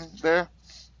Christian there.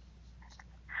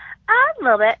 A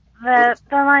little bit. The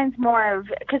line's more of,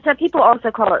 because some people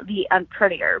also call it the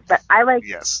unprettier, but I like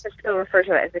to still refer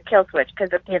to it as a kill switch,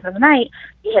 because at the end of the night,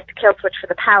 you hit the kill switch for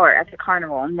the power at the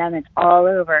carnival, and then it's all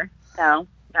over. So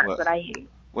that's what I use.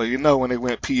 Well, when they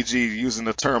went PG, using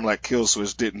the term like kill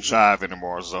switch didn't jive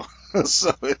anymore, so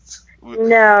it's...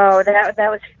 No, that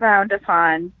was frowned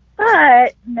upon,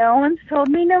 but no one's told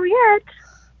me no yet.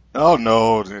 Oh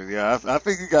no, yeah, I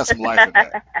think you got some life in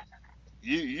that.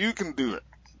 You can do it.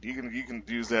 You can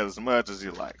use that as much as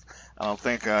you like. I don't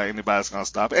think anybody's gonna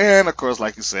stop. And of course,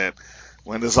 like you said,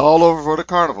 when it's all over for the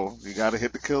carnival, you got to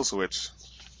hit the kill switch.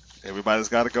 Everybody's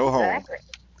got to go home. Exactly.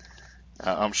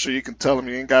 I'm sure you can tell them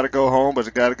you ain't got to go home, but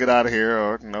you got to get out of here,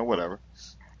 or whatever.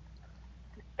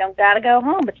 Don't gotta go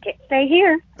home, but you can't stay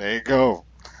here. There you go.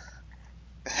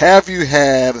 Have you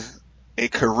had a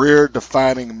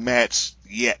career-defining match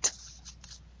yet?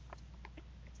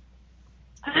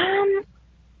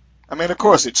 I mean, of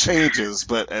course it changes,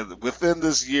 but within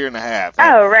this year and a half.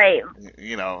 Oh, right. Would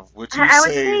you I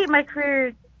would say my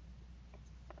career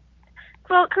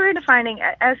Well, career defining,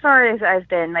 as far as I've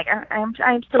been, like I'm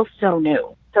still so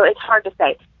new, so it's hard to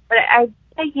say. But I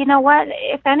say, you know what?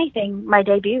 If anything, my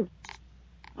debut.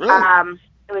 Really?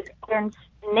 It was against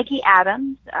Nikki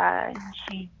Adams.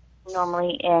 She's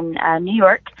normally in New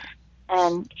York,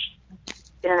 and she's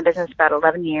been in the business about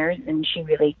 11 years, and she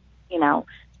really,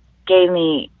 gave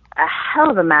me a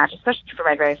hell of a match, especially for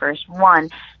my very first one.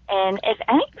 And if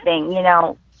anything,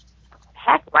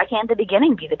 heck, why can't the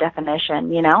beginning be the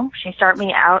definition, She started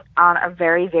me out on a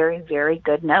very, very, very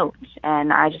good note,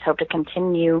 and I just hope to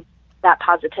continue that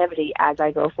positivity as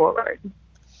I go forward.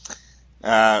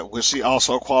 Would she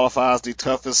also qualify as the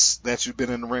toughest that you've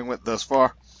been in the ring with thus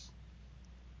far?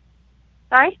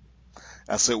 Sorry?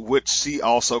 I said, would she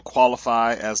also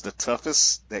qualify as the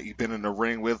toughest that you've been in the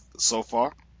ring with so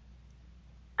far?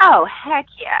 Oh, heck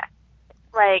yeah.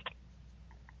 Like,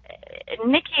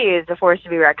 Nikki is a force to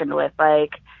be reckoned with.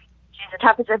 Like, she's the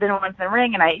toughest I've been once in the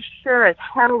ring, and I sure as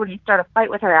hell when you start a fight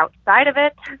with her outside of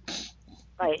it.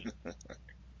 Like,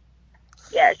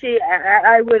 yeah,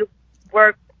 I would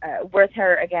work with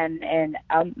her again in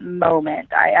a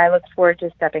moment. I look forward to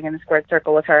stepping in the squared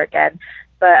circle with her again.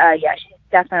 But, yeah, she's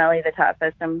definitely the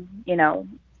toughest and,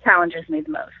 challenges me the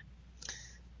most.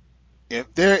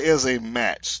 If there is a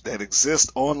match that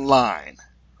exists online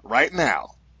right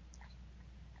now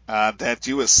that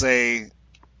you would say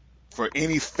for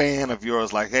any fan of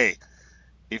yours, like, hey,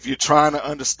 if you're trying to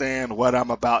understand what I'm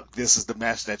about, this is the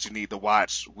match that you need to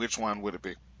watch, which one would it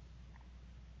be?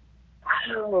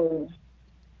 Oh.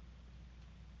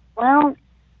 Well,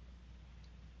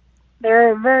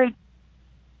 there are very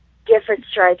different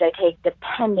strides I take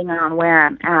depending on where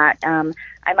I'm at. I'm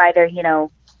either,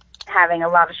 having a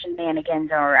lot of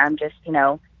shenanigans, or I'm just,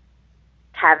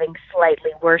 having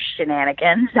slightly worse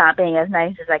shenanigans, not being as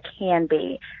nice as I can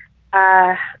be.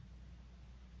 But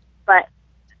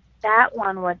that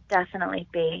one would definitely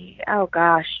be, oh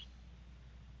gosh.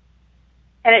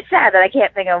 And it's sad that I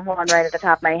can't think of one right at the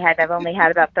top of my head. I've only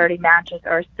had about 30 matches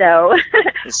or so.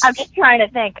 I'm just trying to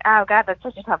think. Oh God, that's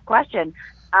such a tough question.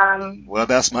 Well,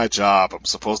 that's my job. I'm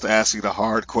supposed to ask you the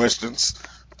hard questions.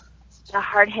 The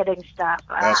hard-hitting stuff.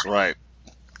 That's right.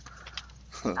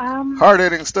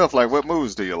 Hard-hitting stuff like what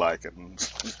moves do you like, and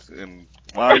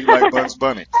why do you like Bugs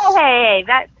Bunny? Hey,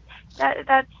 that's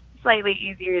slightly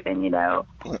easier than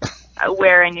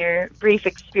where in your brief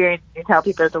experience you tell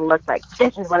people to look like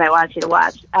this is what I want you to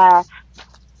watch. Yeah.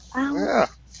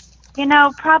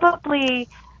 Probably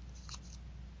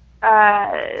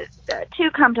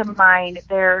two come to mind.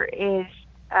 There is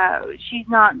she's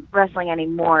not wrestling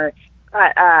anymore,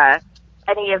 but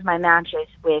any of my matches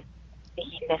with the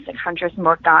hedonistic Huntress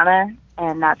Morgana,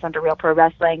 and that's under Real Pro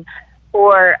Wrestling,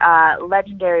 or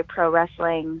Legendary Pro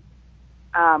Wrestling,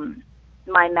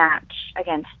 my match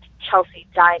against Chelsea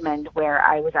Diamond, where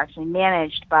I was actually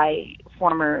managed by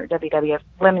former WWF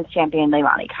Women's Champion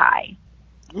Leilani Kai.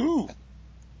 Ooh.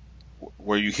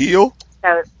 Were you heel?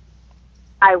 So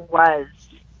I was.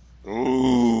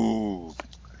 Ooh.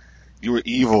 You were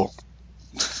evil.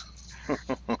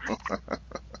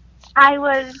 I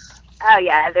was. Oh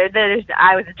yeah,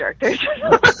 I was a jerk. There's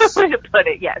no way to put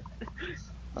it. Yes.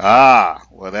 Ah,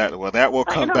 well that will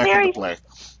come back into play.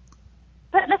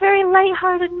 But in a very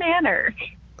lighthearted manner.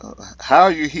 How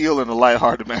are you heel in a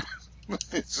lighthearted manner?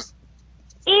 It's just...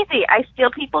 Easy. I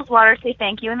steal people's water, say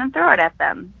thank you, and then throw it at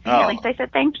them. Oh. At least I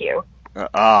said thank you.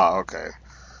 Okay.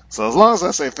 So as long as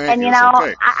I say thank you, it's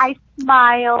okay. I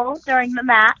smile during the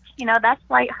match. That's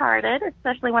lighthearted,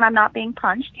 especially when I'm not being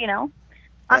punched.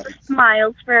 Lots of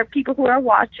smiles for people who are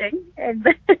watching, and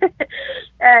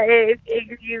if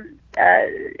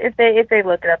they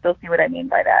look it up, they'll see what I mean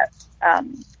by that.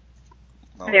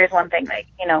 There's one thing, like,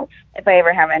 if I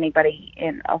ever have anybody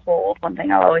in a hold, one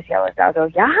thing I'll always yell is, I'll go,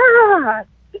 yeah,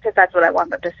 because that's what I want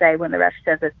them to say when the ref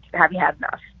says it, have you had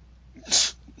enough?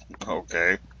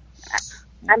 Okay.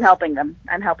 I'm helping them.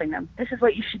 This is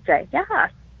what you should say. Yeah.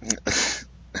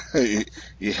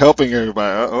 You're helping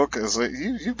everybody. Okay, so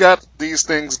you got these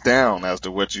things down as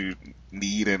to what you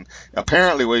need, and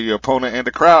apparently what your opponent and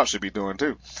the crowd should be doing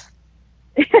too.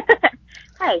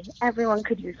 Hey, everyone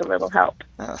could use a little help.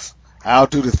 Yes. I'll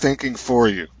do the thinking for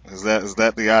you. Is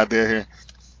that the idea here?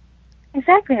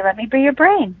 Exactly. Let me be your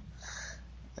brain.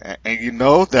 And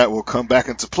that will come back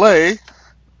into play.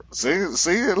 See,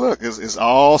 look, it's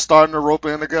all starting to rope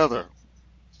in together.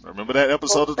 Remember that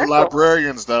episode of The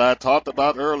Librarians that I talked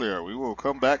about earlier? We will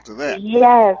come back to that.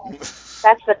 Yes.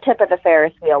 That's the tip of the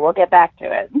Ferris wheel. We'll get back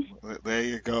to it. There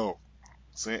you go.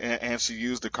 See, and she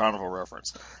used the carnival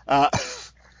reference.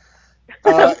 Of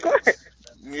course.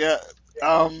 Yeah.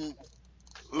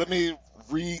 Let me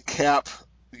recap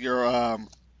your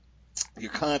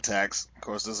your contacts. Of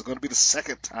course, this is going to be the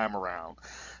second time around.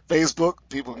 Facebook,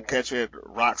 people can catch you at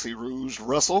Roxy Rouge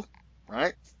Russell,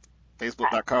 right?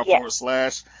 Facebook.com/.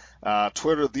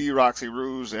 Twitter, The Roxy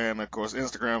Rouge, and of course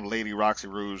Instagram, Lady Roxy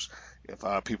Rouge. If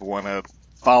people want to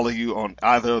follow you on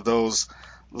either of those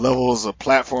levels of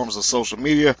platforms of social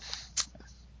media,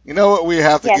 you know what we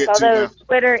have to get to now.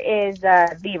 Twitter is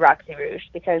The Roxy Rouge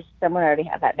because someone already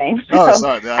had that name. Oh,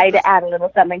 sorry. I had to add a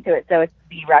little something to it, so it's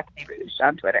The Roxy Rouge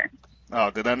on Twitter. Oh,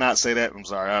 did I not say that? I'm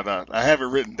sorry. I have it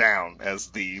written down as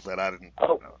The, but I didn't.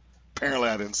 Oh. Apparently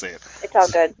I didn't say it. It's all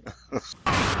good.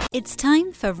 It's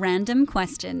time for random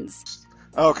questions.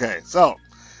 Okay, so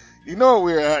you know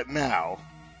where we're at now.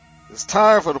 It's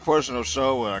time for the portion of the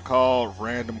show where I call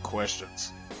random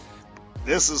questions.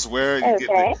 This is where you get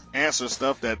to answer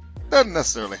stuff that doesn't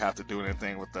necessarily have to do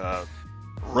anything with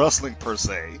wrestling per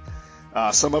se.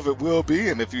 Some of it will be,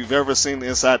 and if you've ever seen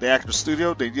Inside the Actors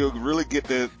Studio, then you'll really get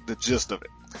the gist of it.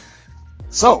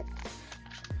 So,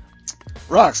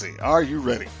 Roxy, are you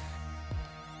ready?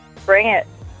 Bring it.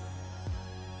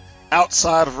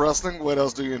 Outside of wrestling, what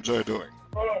else do you enjoy doing?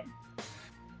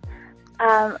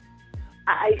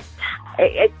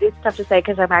 It's tough to say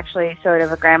because I'm actually sort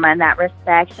of a grandma in that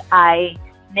respect. I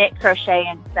knit, crochet,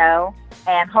 and sew.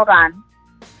 And hold on.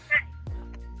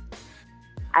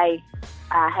 I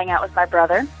hang out with my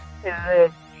brother, who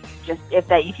is just,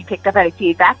 if you picked up any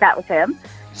feedback, that was him.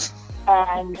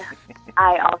 And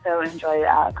I also enjoy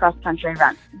cross-country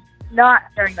runs. Not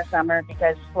during the summer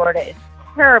because Florida is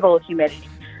terrible with humidity,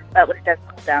 but when it does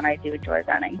cool down, I do enjoy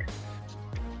running.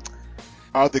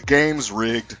 Are the games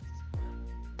rigged?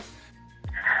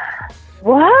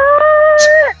 What?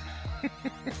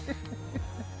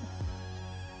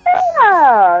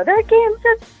 No, they're games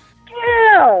of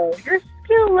skill. Your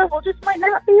skill level just might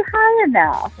not be high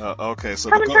enough. Okay, so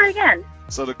Come and try again.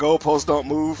 So the goalposts don't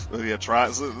move? Yeah, try.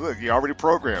 Look, you already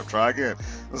programmed. Try again.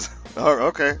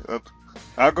 Okay,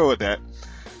 I'll go with that.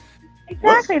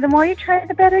 Exactly. The more you try,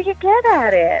 the better you get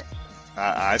at it.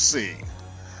 I see.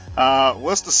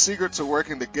 What's the secret to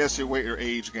working the guess your weight or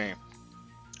age game?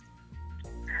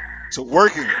 So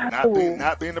working it,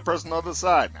 not being the person on the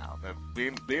side now.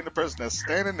 Being the person that's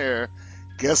standing there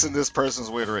guessing this person's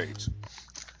weight or age.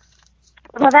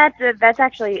 Well, that's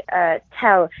actually a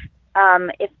tell.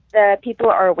 If the people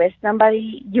are with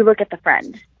somebody, you look at the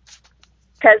friend.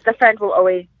 Because the friend will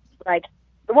always, like,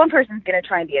 the one person's going to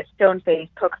try and be as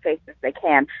stone-faced, poker-faced as they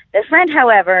can. The friend,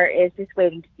 however, is just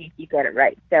waiting to see if you get it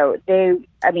right. So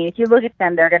if you look at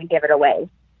them, they're going to give it away.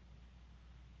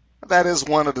 That is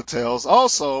one of the tells.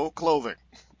 Also, clothing.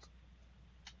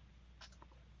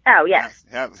 Oh, yes.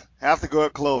 Have to go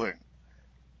at clothing.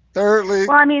 Thirdly,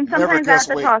 well, sometimes that's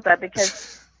a toss-up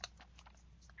because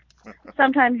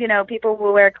sometimes, people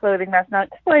will wear clothing that's not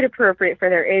quite appropriate for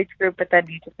their age group, but then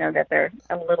you just know that they're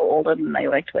a little older than they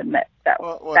like to admit.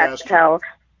 So that's a tell.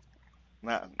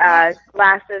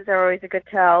 Glasses are always a good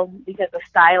tell because the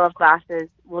style of glasses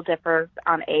will differ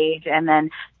on age. And then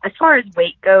as far as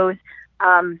weight goes,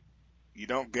 you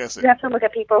don't guess it. You have to look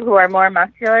at people who are more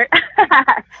muscular.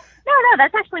 No,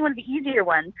 that's actually one of the easier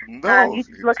ones. No. You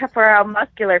look for how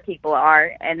muscular people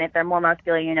are, and if they're more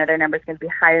muscular, their number's going to be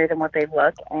higher than what they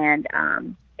look. And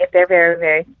if they're very,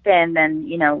 very thin, then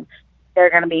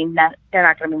they're going to be they're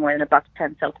not going to be more than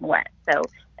 $1.10 soaking wet. So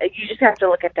you just have to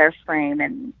look at their frame,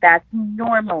 and that's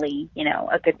normally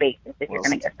a good basis if you're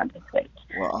going to get something weight.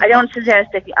 Well, I don't suggest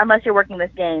unless you're working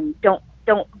this game, don't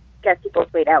guess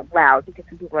people's weight out loud because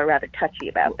some people are rather touchy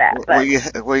about that. But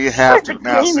you have to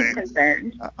now.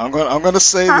 I'm going to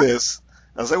say this.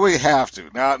 I say you have to.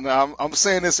 Now I'm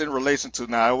saying this in relation to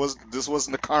this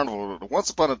wasn't the carnival. Once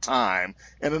upon a time,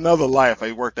 in another life,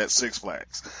 I worked at Six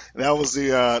Flags. That was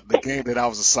the game that I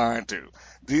was assigned to.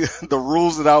 The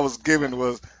rules that I was given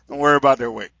was don't worry about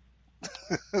their weight.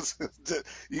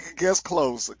 You can guess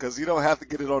close because you don't have to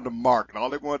get it on the mark. And all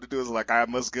they wanted to do is I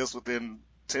must guess within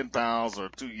 10 pounds or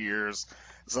 2 years,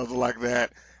 something like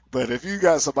that. But if you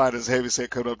got somebody that's heavy set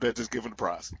coming up there, just give them the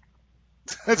prize.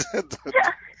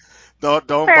 Don't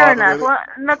Fair bother enough. with it. Well,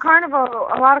 the carnival,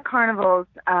 a lot of carnivals,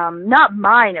 not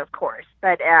mine, of course,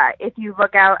 but if you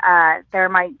look out, there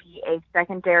might be a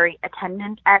secondary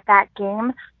attendant at that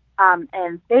game,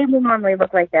 and they will normally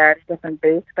look like they're at a different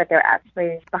booth, but they're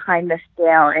actually behind the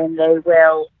scale, and they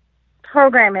will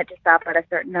program it to stop at a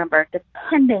certain number,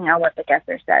 depending on what the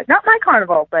guesser says. Not my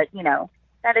carnival, but,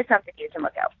 that is something you can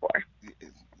look out for.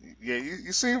 Yeah,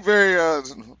 you seem very,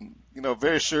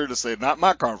 very sure to say, not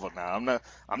my carnival now.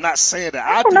 I'm not saying that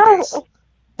I do this,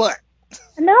 but.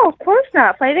 No, of course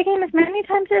not. Play the game as many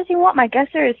times as you want. My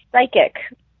guesser is psychic.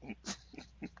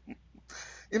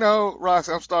 You know,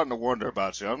 Roxy, I'm starting to wonder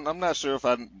about you. I'm not sure if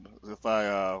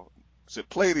I should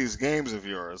play these games of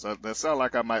yours. That sound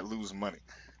like I might lose money.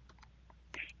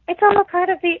 It's all a part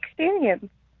of the experience.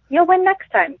 You'll win next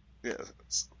time. Yeah,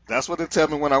 that's what they tell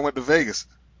me when I went to Vegas.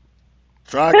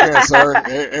 Try again, sir.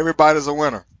 Everybody's a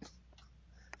winner.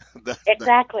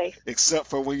 Exactly. Except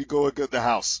for when you go and get the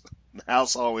house. The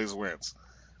house always wins.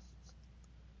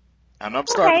 And I'm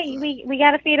starting. Okay, we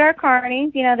got to feed our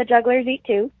carnies. You know, the jugglers eat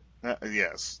too.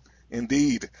 Yes,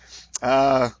 indeed.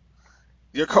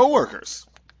 Your coworkers.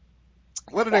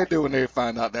 What do they do when they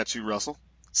find out that you wrestle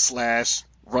 /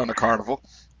 run a carnival?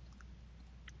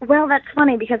 Well, that's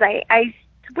funny because I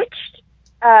switched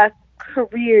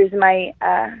careers. My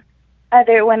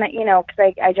other when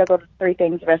because I juggled 3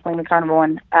 things: wrestling, the carnival,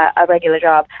 and a regular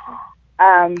job.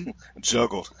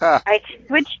 Juggled. Ha. I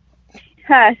switched.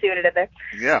 See what I did there?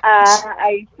 Yeah.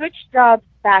 I switched jobs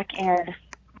back in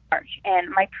March, and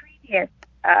my previous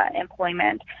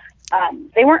employment,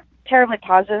 they weren't terribly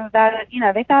positive about it. You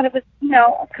know, they thought it was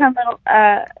kind of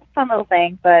fun little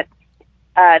thing, but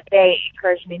they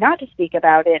encouraged me not to speak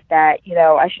about it. That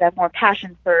I should have more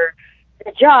passion for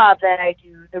the job than I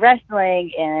do the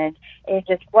wrestling, and it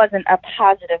just wasn't a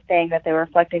positive thing that they were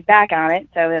reflecting back on it.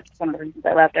 So that's one of the reasons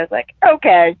I left. I was like,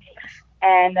 okay,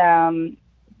 and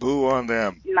boo on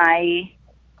them.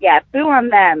 Boo on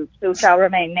them, who shall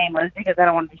remain nameless because I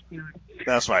don't want to be sued.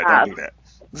 That's right, don't do that.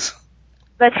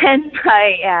 But then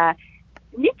my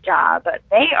new job,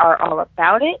 they are all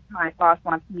about it. My boss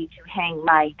wants me to hang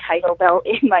my title belt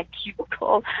in my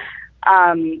cubicle.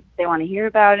 They want to hear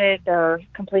about it. They're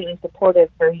completely supportive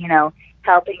for,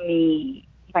 helping me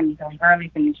if I need to leave early,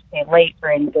 if I need to stay late for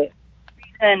any good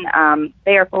reason.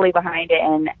 They are fully behind it,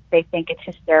 and they think it's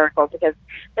hysterical because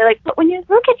they're like, but when you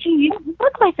look at you, you don't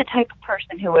look like the type of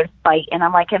person who would fight. And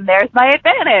I'm like, and there's my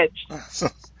advantage.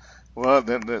 Well,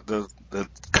 then the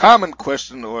common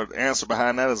question or answer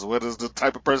behind that is, what is the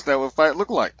type of person that would fight look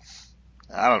like?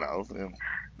 I don't know.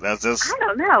 That's just. I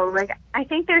don't know. Like, I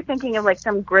think they're thinking of like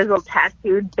some grizzled,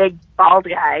 tattooed, big, bald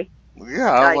guy.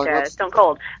 Yeah, like Stone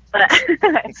Cold. But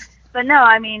but no,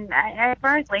 I mean, as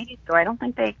far as ladies go, I don't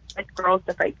think they expect girls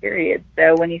to fight. Period.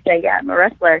 So when you say, yeah, I'm a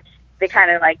wrestler, they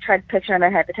kind of like try to picture in their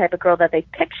head the type of girl that they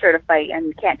picture to fight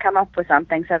and can't come up with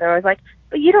something. So they're always like,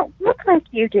 but you don't look like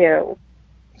you do.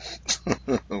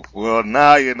 Well,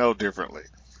 now you know differently.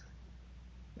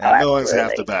 And knowing's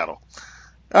half the absolutely. battle.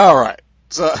 All right.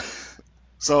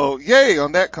 So yay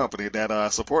on that company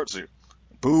that supports you.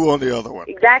 Boo on the other one.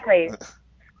 Exactly.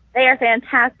 They are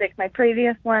fantastic. My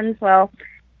previous ones, well,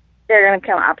 they're going to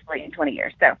come obsolete in 20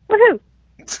 years. So, woohoo!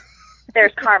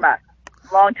 There's karma.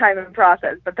 Long time in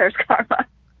process, but there's karma.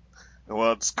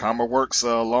 Well, karma works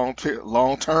long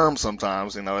term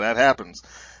sometimes. That happens.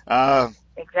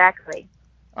 Exactly.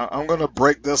 I'm going to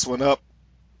break this one up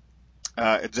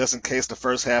just in case the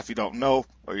first half you don't know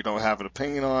or you don't have an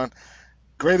opinion on.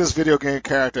 Greatest video game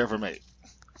character ever made.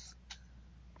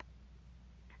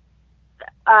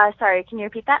 Sorry, can you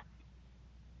repeat that?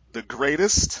 The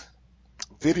greatest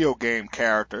video game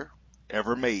character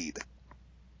ever made.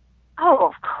 Oh,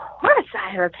 of course I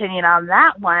have an opinion on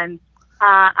that one.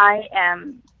 I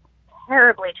am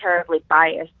terribly, terribly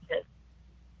biased because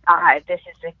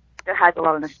it has a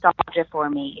lot of nostalgia for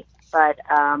me. But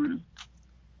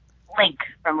Link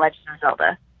from Legend of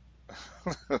Zelda.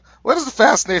 What is the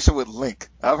fascination with Link?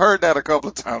 I've heard that a couple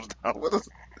of times now.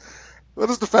 What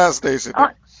is the fascination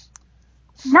there?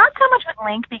 Not so much with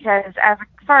Link because as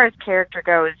far as character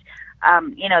goes,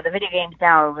 the video games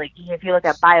now, like if you look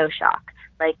at BioShock,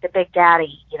 like the Big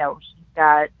Daddy, he's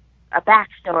got a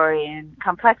backstory and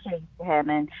complexity to him,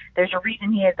 and there's a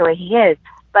reason he is the way he is.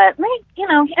 But Link, he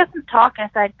doesn't talk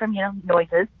aside from,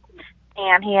 noises.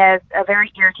 And he has a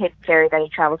very irritated fairy that he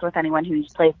travels with. Anyone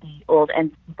who's played the old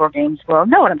N64 games will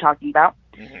know what I'm talking about.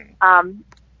 Mm-hmm.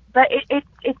 But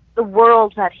it's the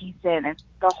world that he's in. It's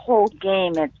the whole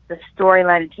game. It's the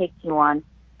storyline it takes you on.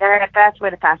 That's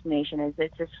where the fascination is.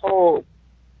 It's this whole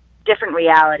different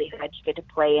reality that you get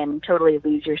to play and totally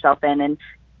lose yourself in. And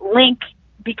Link,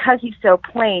 because he's so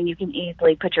plain, you can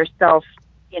easily put yourself,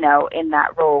 in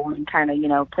that role and kind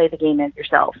of, play the game as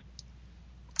yourself.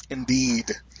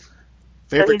 Indeed.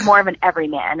 So he's more of an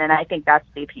everyman, and I think that's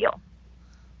the appeal.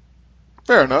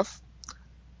 Fair enough.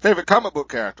 Favorite comic book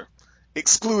character,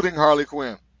 excluding Harley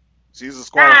Quinn. She's a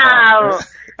squad.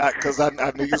 Because I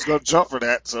knew you was gonna jump for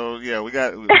that. So yeah, we're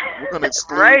gonna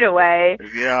exclude right away.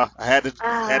 Yeah, I had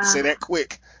to say that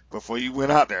quick before you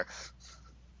went out there.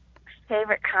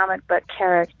 Favorite comic book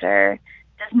character?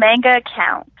 Does manga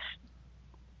count?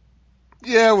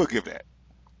 Yeah, we'll give that.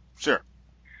 Sure.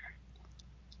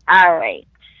 All right.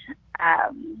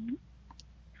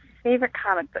 favorite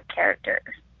comic book character.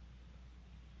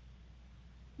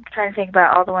 I'm trying to think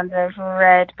about all the ones I've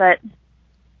read, but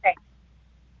okay.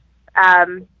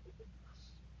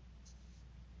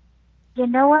 You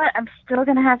know what? I'm still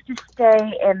gonna have to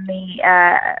stay in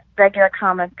the regular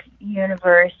comic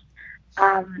universe.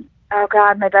 Oh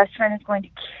God, my best friend is going to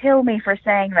kill me for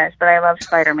saying this, but I love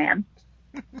Spider-Man.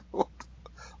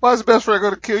 Why is the best friend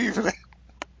going to kill you for that?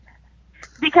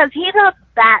 Because he loves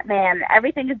Batman.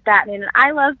 Everything is Batman, and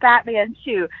I love Batman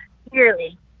too,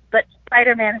 clearly. But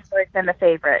Spider-Man has always been the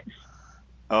favorite.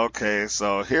 Okay,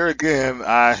 so here again,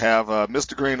 I have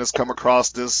Mr. Green has come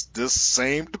across this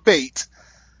same debate,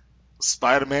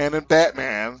 Spider-Man and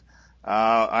Batman.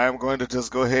 I am going to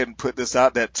just go ahead and put this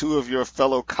out that two of your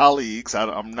fellow colleagues,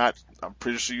 I'm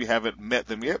pretty sure you haven't met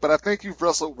them yet, but I think you've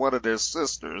wrestled one of their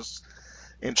sisters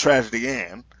in Tragedy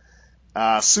Ann.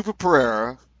 Super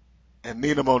Pereira and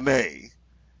Nina Monet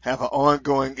have an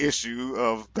ongoing issue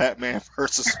of Batman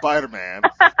versus Spider-Man.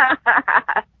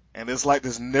 And it's like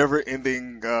this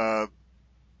never-ending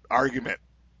argument.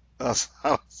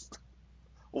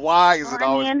 Why is it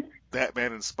always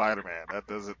Batman and Spider-Man? I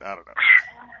don't know.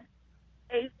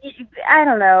 I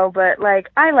don't know, but like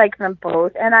I like them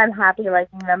both, and I'm happy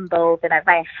liking them both. And if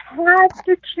I had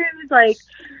to choose, like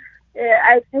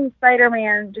I'd say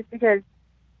Spider-Man, just because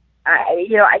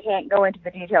I can't go into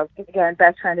the details because again,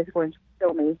 best friend is going to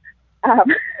kill me.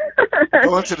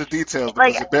 Go into the details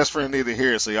because your best friend need to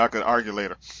hear it, so y'all can argue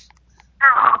later.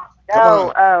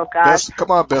 Oh gosh!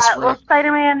 Come on, best friend. Well,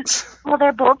 Spider-Man. Well,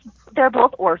 they're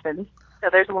both orphans, so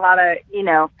there's a lot of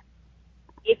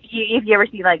If you ever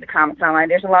see like the comics online,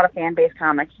 there's a lot of fan based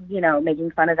comics,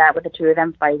 making fun of that with the two of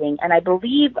them fighting. And I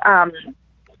believe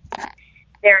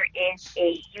there is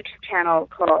a YouTube channel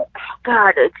called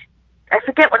I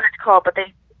forget what it's called, but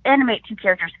they animate two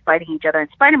characters fighting each other. And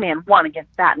Spider-Man won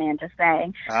against Batman, just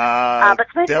saying. But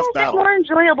Spider-Man is more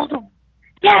enjoyable to.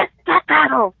 Yes, Death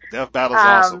Battle. Death Battle's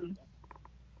awesome.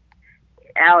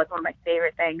 It's one of my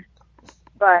favorite things.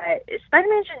 But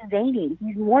Spider-Man's just zany.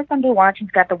 He's more fun to watch. He's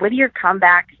got the wittier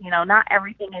comebacks. Not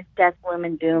everything is death, gloom,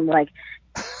 and doom. Like,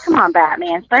 come on,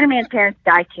 Batman. Spider-Man's parents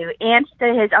died too, and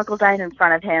his uncle died in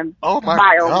front of him. Oh my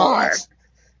God!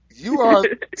 You are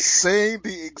saying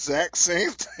the exact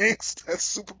same things that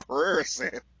Super Pereira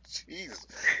said. Jeez.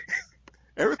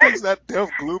 Everything's not death,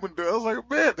 gloom, and doom. I was like,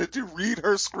 man, did you read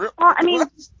her script? Well, I mean,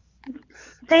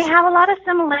 they have a lot of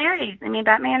similarities. I mean,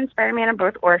 Batman and Spider-Man are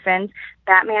both orphans.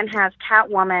 Batman has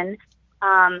Catwoman.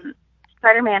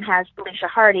 Spider-Man has Felicia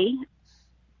Hardy.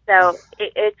 So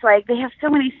it's like they have so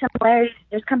many similarities.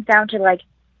 It just comes down to, like,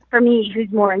 for me,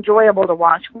 who's more enjoyable to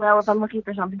watch. Well, if I'm looking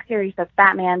for something serious, that's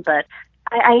Batman. But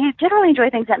I generally enjoy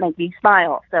things that make me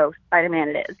smile. So Spider-Man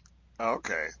it is.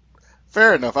 Okay.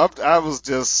 Fair enough. I was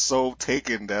just so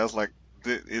taken that I was like,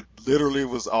 it literally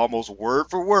was almost word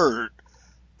for word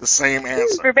the same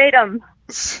answer. Verbatim.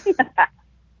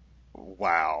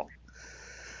 Wow.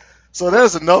 So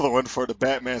there's another one for the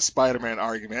Batman-Spider-Man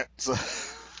argument. So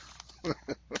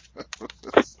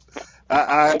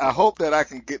I hope that I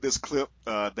can get this clip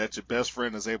that your best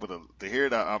friend is able to hear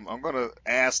it. I'm going to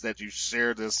ask that you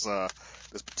share this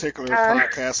particular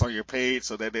podcast on your page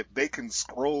so that they can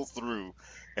scroll through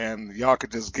and y'all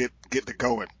could just get to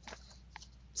going.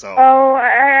 So. Oh,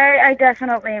 I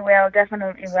definitely will,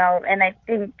 and I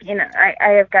think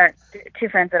I have got two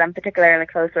friends that I'm particularly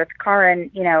close with.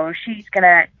 Karin, she's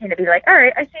gonna be like, all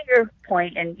right, I see your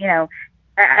point, and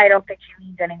I don't think she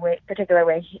leans any particular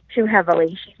way too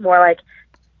heavily. She's more like,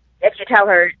 if you tell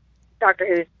her Doctor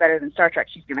Who's better than Star Trek,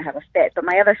 she's gonna have a fit. But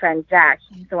my other friend Zach,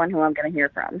 he's the one who I'm gonna hear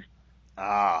from.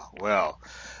 Well,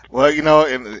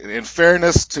 in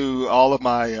fairness to all of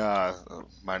my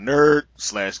my nerd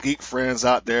 / geek friends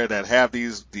out there that have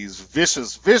these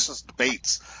vicious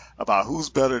debates about who's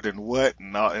better than what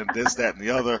and this, that, and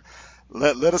the other,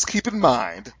 let us keep in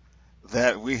mind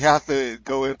that we have to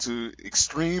go into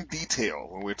extreme detail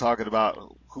when we're talking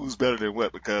about who's better than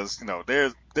what, because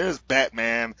there's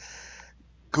Batman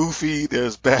goofy,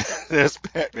 there's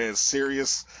Batman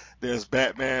serious. There's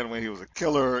Batman when he was a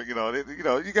killer.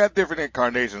 You got different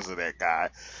incarnations of that guy.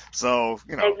 So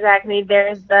exactly.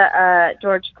 There's the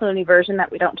George Clooney version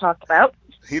that we don't talk about.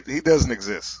 He doesn't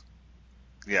exist.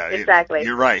 Yeah, exactly.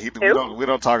 You're right. We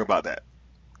don't talk about that.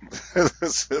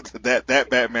 that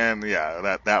Batman.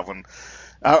 Yeah, that one.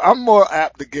 I'm more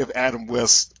apt to give Adam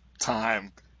West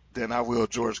time than I will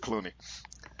George Clooney.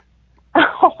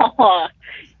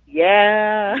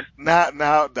 Yeah.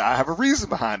 Now, I have a reason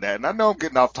behind that, and I know I'm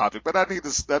getting off topic, but I need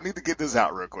to get this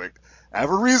out real quick. I have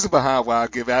a reason behind why I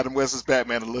give Adam West's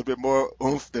Batman a little bit more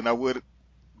oomph than I would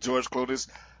George Clooney's,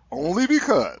 only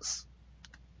because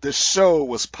the show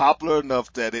was popular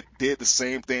enough that it did the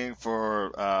same thing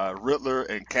for Riddler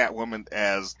and Catwoman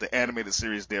as the animated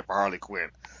series did for Harley Quinn.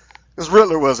 Because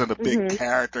Riddler wasn't a big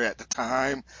character at the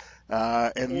time,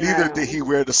 and neither did he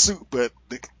wear the suit, but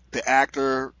the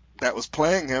actor that was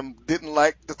playing him didn't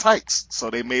like the tights, so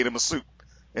they made him a suit,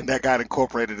 and that got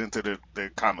incorporated into the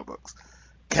comic books.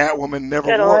 Catwoman never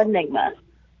Good wore... old Enigma.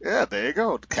 Yeah, there you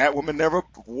go. Catwoman never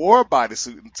wore a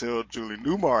bodysuit until Julie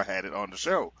Newmar had it on the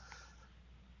show.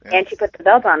 And she put the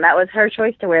belt on. That was her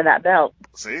choice to wear that belt.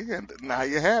 See, and now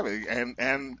you have it.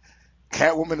 And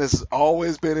Catwoman has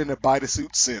always been in a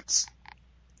bodysuit since.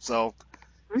 So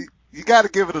you got to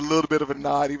give it a little bit of a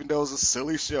nod, even though it's a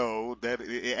silly show, that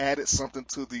it added something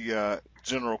to the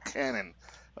general canon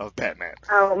of Batman.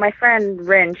 Oh, my friend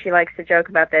Rin, she likes to joke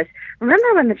about this.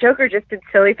 Remember when the Joker just did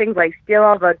silly things like steal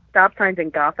all the stop signs in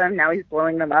Gotham? Now he's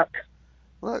blowing them up.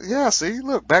 Well, yeah, see,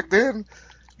 look, back then,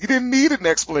 you didn't need an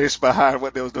explanation behind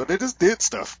what they was doing. They just did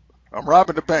stuff. I'm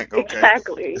robbing the bank, okay?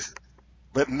 Exactly.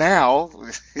 But now,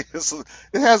 it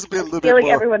has to be a little bit Stealing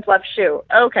more... everyone's left shoe.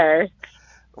 Okay.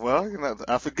 Well, you know,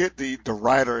 I forget the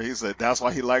writer. He said that's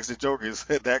why he likes the Joker. He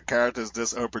said that character is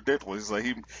just unpredictable. He's like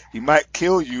he might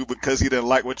kill you because he didn't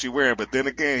like what you're wearing, but then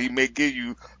again, he may give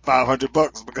you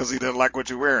 $500 because he didn't like what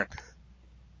you're wearing.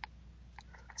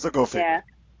 So go figure. Yeah.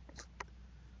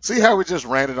 See how we just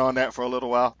ranted on that for a little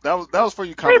while? That was for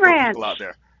you comic book people out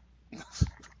there.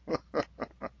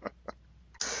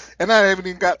 And I haven't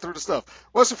even got through the stuff.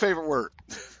 What's your favorite word?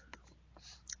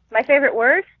 My favorite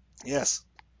word? Yes.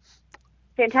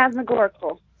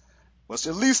 Phantasmagorical. What's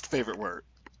your least favorite word?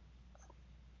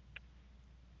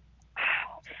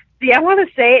 See, I want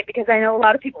to say it because I know a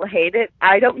lot of people hate it.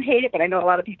 I don't hate it, but I know a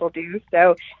lot of people do.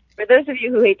 So for those of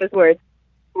you who hate this word,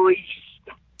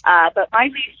 but my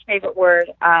least favorite word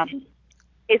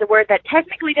is a word that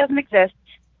technically doesn't exist,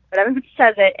 but everyone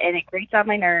says it, and it grates on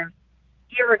my nerves,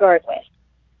 irregardless.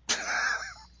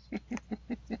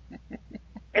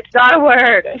 It's not a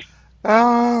word.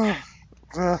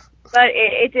 But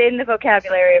it's in the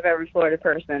vocabulary of every Florida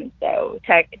person. So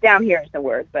down here is the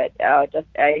word, but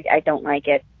I don't like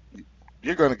it.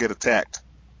 You're going to get attacked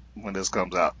when this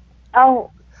comes out.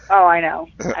 Oh, I know.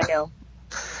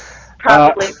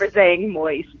 Probably for saying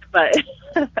moist, but...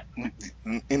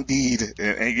 Indeed.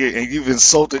 And you've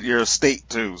insulted your state,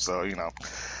 too, so, you know.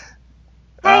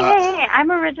 Hey,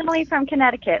 I'm originally from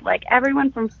Connecticut. Like,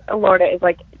 everyone from Florida is,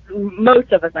 like,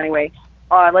 most of us anyway,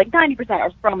 are, like, 90% are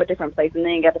from a different place, and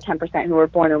then you get the 10% who were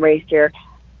born and raised here,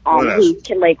 who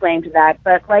can lay claim to that.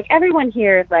 But, like, everyone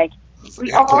here is, like,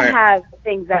 we all have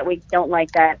things that we don't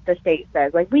like that the state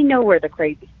says. Like, we know we're the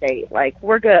crazy state. Like,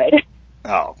 we're good.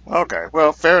 Oh, okay.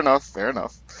 Well, fair enough.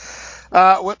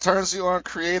 What turns you on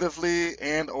creatively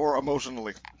and or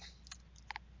emotionally?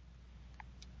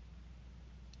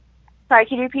 Sorry,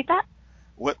 can you repeat that?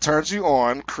 What turns you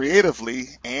on creatively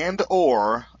and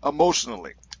or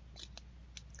emotionally?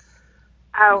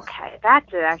 Okay,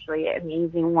 that's actually an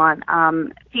easy one.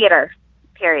 Theater,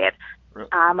 period.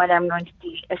 Whether I'm going to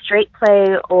see a straight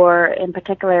play or, in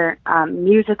particular,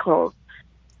 musicals,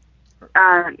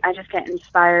 I just get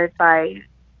inspired by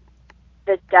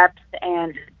the depth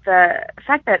and the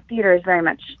fact that theater is very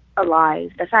much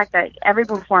alive. The fact that every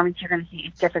performance you're going to see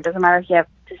is different. Doesn't matter if you have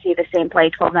to see the same play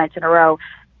 12 nights in a row.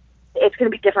 It's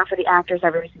going to be different for the actors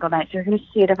every single night. So you're going to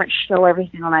see a different show every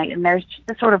single night. And there's just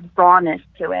a sort of rawness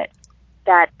to it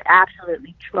that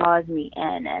absolutely draws me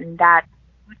in. And that's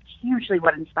hugely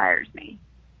what inspires me.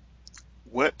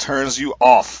 What turns you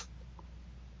off?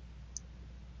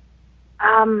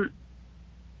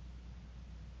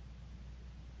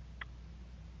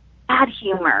 Bad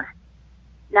humor.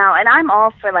 Now, and I'm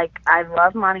all for, like, I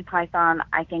love Monty Python.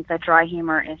 I think the dry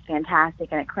humor is fantastic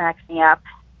and it cracks me up.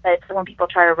 But it's when people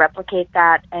try to replicate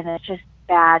that and it's just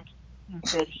bad,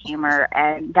 good humor,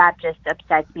 and that just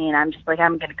upsets me, and I'm just like,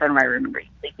 I'm going to go to my room and read.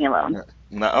 Leave me alone.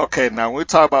 Now, when we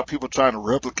talk about people trying to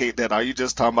replicate that, are you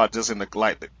just talking about just in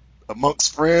the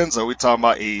amongst friends, or are we talking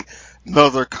about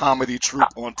another comedy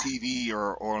troupe on TV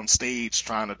or on stage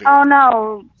trying to do it?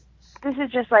 No. This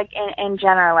is just, like, in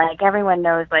general, like, everyone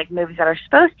knows, like, movies that are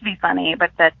supposed to be funny,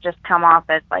 but that just come off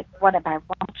as, like, what am I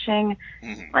watching?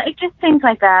 Mm-hmm. Like, just things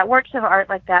like that, works of art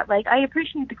like that. Like, I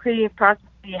appreciate the creative process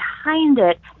behind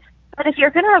it, but if you're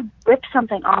going to rip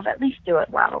something off, at least do it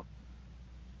well.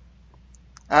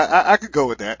 I could go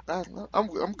with that.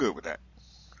 I'm good with that.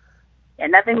 Yeah,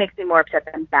 nothing makes me more upset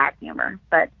than bad humor,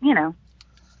 but, you know.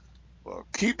 Well,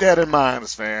 keep that in mind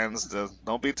as fans.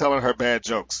 Don't be telling her bad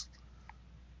jokes.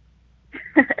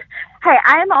 Hey,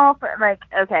 I'm all for, like,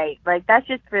 okay, like, that's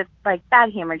just for, like, bad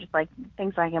humor, just, like,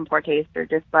 things like in poor taste, or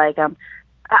just, like,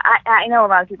 I know a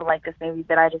lot of people like this movie,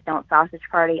 but I just don't. Sausage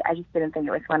Party, I just didn't think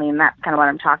it was funny, and that's kind of what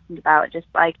I'm talking about. Just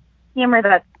like humor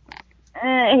that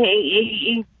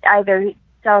he either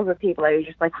sells with people or you're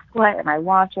just like, what am I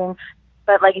watching?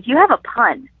 But like, if you have a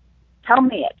pun, tell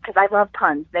me it, because I love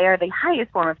puns. They are the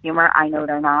highest form of humor. I know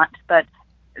they're not, but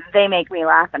they make me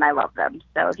laugh, and I love them.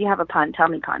 So if you have a pun, tell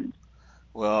me puns.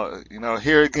 Well,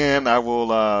 here again, I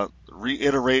will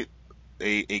reiterate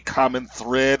a common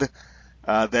thread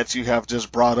that you have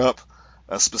just brought up,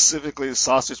 specifically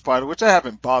Sausage Party, which I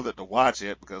haven't bothered to watch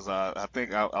yet because I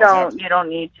think you don't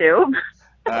need to.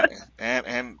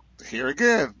 And here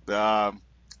again,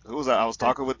 who was that? I was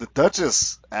talking with the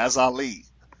Duchess as Ali,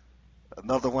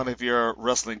 another one of your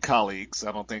wrestling colleagues.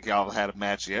 I don't think y'all have had a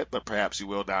match yet, but perhaps you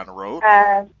will down the road.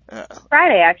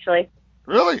 Friday, actually.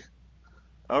 Really?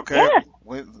 Okay. Yeah.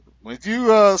 When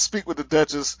you speak with the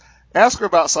Duchess, ask her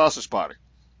about Sausage Party.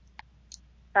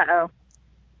 Uh-oh.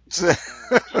 She's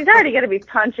already going to be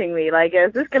punching me. Like,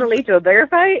 is this going to lead to a bigger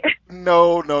fight?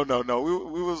 No.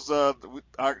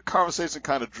 Our conversation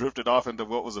kind of drifted off into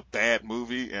what was a bad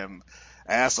movie, and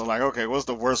I asked her, like, okay, what's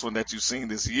the worst one that you've seen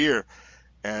this year?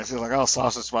 And she's like, oh,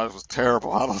 Sausage Party was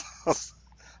terrible. I was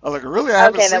like, really? I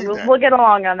haven't seen that. We'll get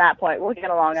along on that point.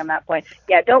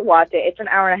 Yeah, don't watch it. It's an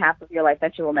hour and a half of your life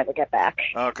that you will never get back.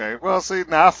 Okay. Well, see,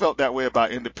 now I felt that way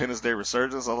about Independence Day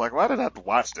Resurgence. I was like, why did I have to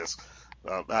watch this? I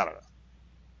don't know.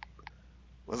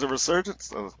 Was it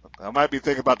Resurgence? I might be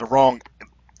thinking about the wrong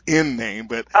end name,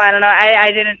 but... Oh, I don't know.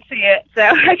 I didn't see it, so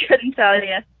I couldn't tell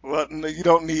you. Well, no, you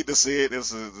don't need to see it.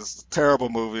 It's a terrible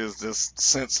movie. It's just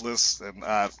senseless and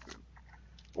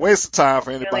waste of time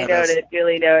for anybody.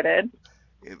 Duly noted.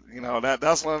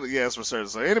 That's one of the, it's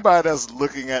Resurgence. So anybody that's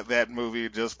looking at that movie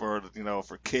just for,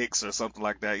 for kicks or something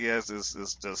like that, yes,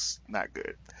 it's just not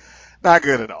good. Not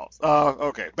good at all.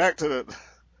 Okay, back to the...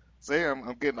 See,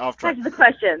 I'm getting off track. Back to the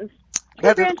questions.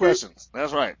 Back to the questions.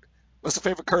 That's right. What's the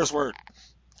favorite curse word?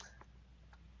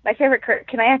 My favorite curse.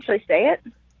 Can I actually say it?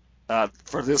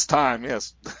 For this time,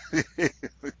 yes.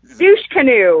 Douche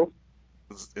canoe.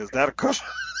 Is that a curse?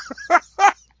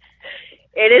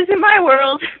 It is in my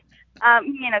world.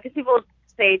 Because people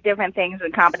say different things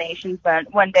in combinations.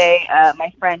 But one day,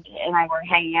 my friend and I were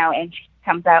hanging out, and she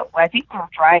comes out. I think we were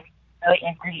driving, really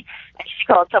angry, and she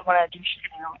called someone a douche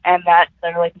canoe, and that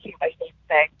literally became my favorite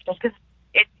thing, just because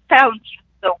it sounds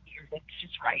so weird. It's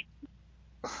just right.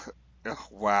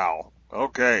 Wow.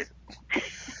 Okay.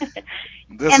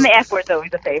 And the F word's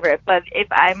always a favorite, but if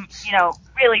I'm,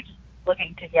 really just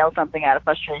looking to yell something out of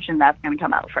frustration, that's going to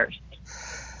come out first.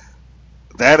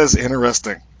 That is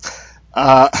interesting.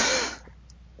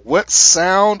 What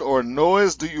sound or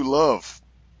noise do you love?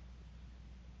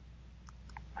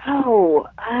 Oh,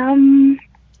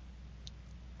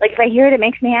 like if I hear it, it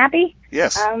makes me happy?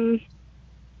 Yes.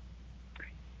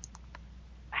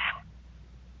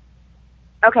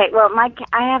 Okay, well, I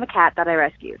have a cat that I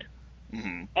rescued.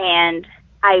 Mm-hmm. And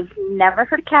I've never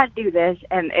heard a cat do this,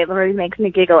 and it literally makes me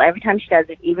giggle every time she does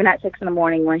it, even at 6 in the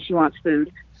morning when she wants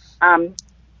food.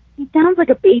 He sounds like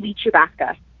a baby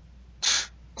Chewbacca.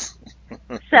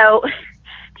 So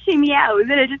she meows,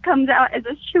 and it just comes out as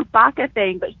a Chewbacca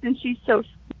thing, but since she's so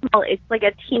small, it's like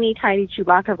a teeny tiny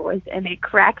Chewbacca voice, and it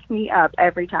cracks me up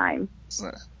every time.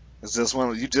 It's just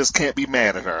one, you just can't be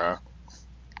mad at her, huh?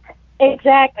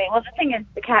 Exactly. Well, the thing is,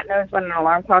 the cat knows what an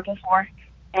alarm clock is for,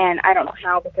 and I don't know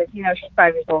how, because, she's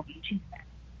 5 years old, and she's spent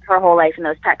her whole life in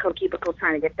those Petco cubicles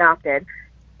trying to get adopted,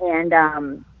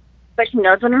 and, but she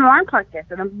knows what an alarm clock is,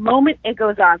 and the moment it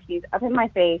goes off, she's up in my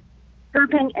face,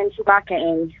 chirping and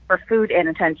Chewbacca-ing for food and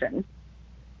attention.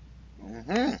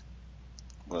 Mm-hmm.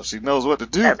 Well, she knows what to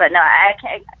do. But no, I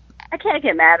can't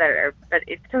get mad at her, but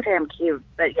it's so damn cute.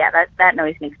 But yeah, that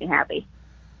noise makes me happy.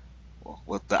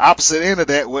 Well, the opposite end of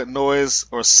that, what noise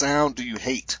or sound do you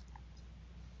hate?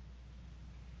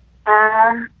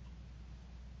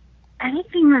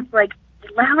 Anything that's like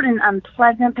loud and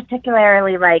unpleasant,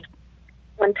 particularly like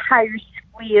when tires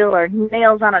squeal or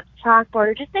nails on a chalkboard,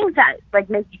 or just things that like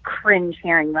make you cringe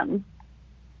hearing them.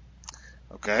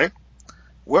 Okay.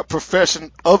 What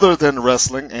profession other than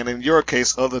wrestling, and in your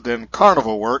case other than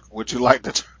carnival work, would you like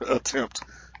to attempt?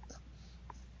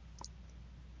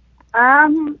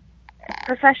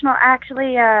 Professional,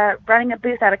 actually, running a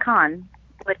booth at a con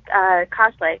with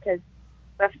cosplay, because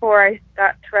before I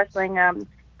got to wrestling,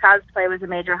 cosplay was a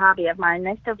major hobby of mine, and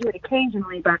I still do it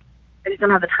occasionally, but I just don't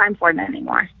have the time for it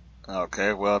anymore.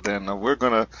 Okay, well then we're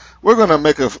gonna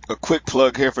make a quick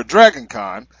plug here for Dragon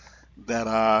Con that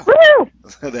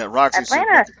that Roxy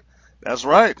Atlanta. That's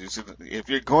right. You should, if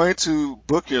you're going to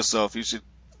book yourself, you should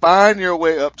find your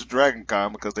way up to Dragon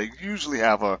Con, because they usually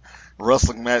have a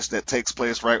wrestling match that takes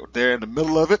place right there in the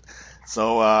middle of it.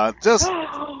 So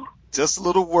just a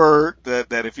little word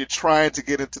that if you're trying to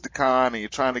get into the con and you're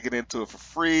trying to get into it for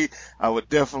free, I would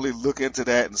definitely look into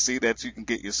that and see that you can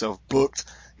get yourself booked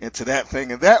into that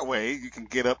thing. And that way you can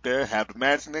get up there, have the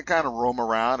match, and then kind of roam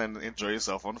around and enjoy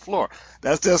yourself on the floor.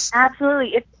 That's just...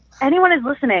 Absolutely. If anyone is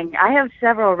listening, I have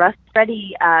several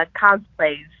Rust-ready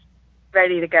cosplays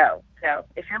ready to go. So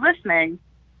if you're listening,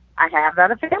 I have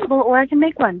that available, or I can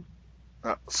make one.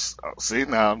 See,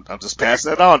 now I'm just passing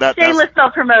that on. Shameless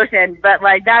self-promotion, but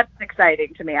like that's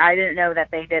exciting to me. I didn't know that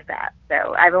they did that.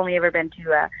 So I've only ever been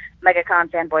to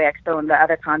MegaCon, Fanboy Expo, and the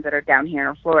other cons that are down here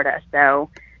in Florida. So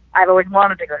I've always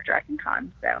wanted to go to Dragon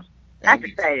Con. So that's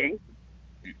exciting.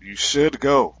 You should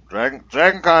go.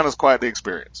 Dragon Con is quite the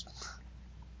experience.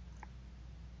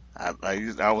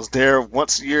 I was there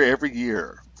once a year, every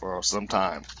year for some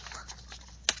time.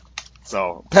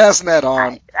 So passing that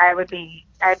on.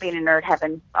 I'd be in nerd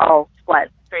heaven all,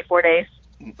 3-4 days?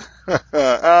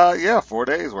 Yeah, 4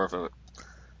 days worth of it.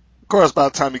 Of course, by the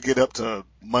time you get up to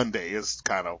Monday, it's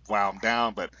kind of wound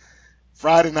down, but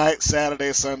Friday night,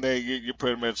 Saturday, Sunday, you're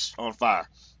pretty much on fire.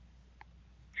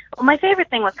 Well, my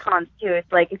favorite thing with cons, too, is,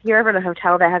 like, if you're ever in a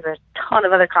hotel that has a ton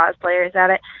of other cosplayers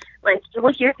at it, like,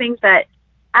 you'll hear things that,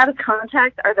 out of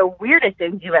context, are the weirdest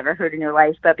things you've ever heard in your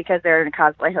life, but because they're in a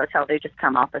cosplay hotel, they just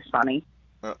come off as funny.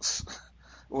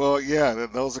 Well, yeah,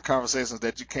 those are conversations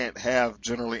that you can't have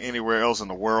generally anywhere else in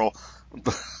the world.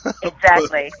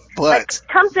 Exactly. But like,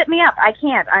 come sit me up. I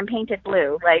can't. I'm painted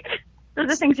blue. Like, those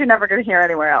are things you're never going to hear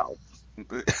anywhere else.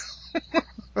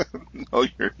 No,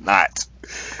 you're not.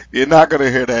 You're not going to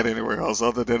hear that anywhere else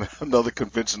other than another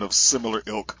convention of similar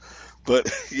ilk. But,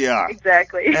 yeah.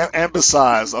 Exactly. And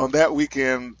besides, on that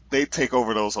weekend, they take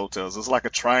over those hotels. It's like a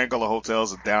triangle of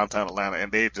hotels in downtown Atlanta,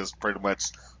 and they just pretty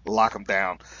much lock them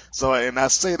down. So, and I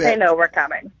say that... They know we're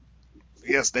coming.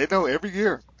 Yes, they know every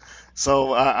year.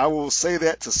 So I will say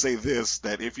that to say this,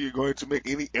 that if you're going to make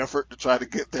any effort to try to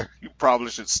get there, you probably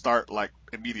should start, like,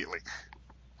 immediately.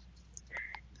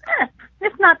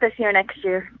 If not this year, next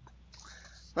year.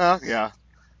 Well, yeah.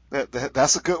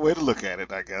 That's a good way to look at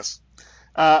it, I guess.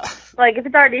 Like, if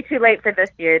it's already too late for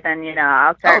this year, then,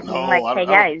 I'll start being like, hey,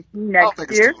 guys, next year. I don't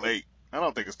think it's too late. I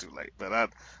don't think it's too late,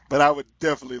 but I would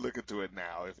definitely look into it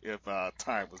now if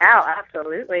time was there. Oh,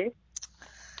 absolutely.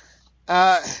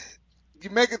 You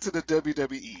make it to the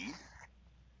WWE,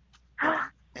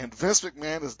 and Vince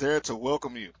McMahon is there to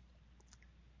welcome you.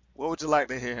 What would you like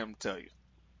to hear him tell you?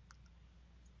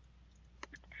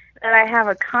 That I have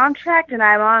a contract and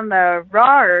I'm on the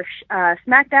Raw or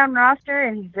SmackDown roster,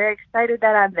 and he's very excited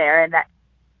that I'm there, and that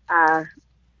I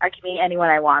can meet anyone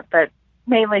I want, but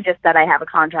mainly just that I have a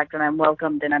contract and I'm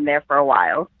welcomed and I'm there for a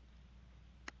while.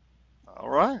 All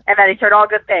right. And that he's heard all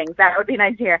good things. That would be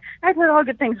nice to hear. I've heard all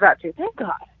good things about you. Thank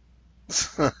God.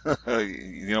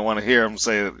 You don't want to hear him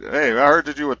say, hey, I heard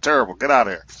that you were terrible. Get out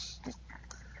of here.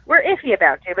 We're iffy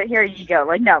about you, but here you go.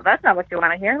 Like, no, that's not what you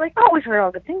want to hear. Like, oh, we've heard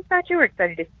all good things about you. We're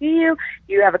excited to see you.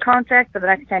 You have a contract for the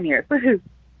next 10 years. Woohoo.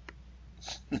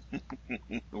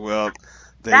 Well,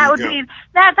 that would be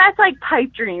that's like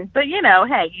pipe dreams. But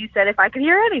hey, you said if I could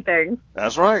hear anything.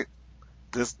 That's right.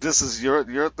 This is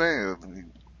your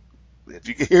thing. If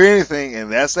you can hear anything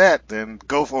and that's that, then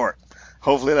go for it.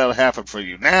 Hopefully that'll happen for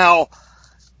you. Now,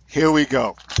 here we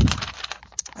go.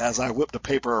 As I whip the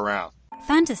paper around.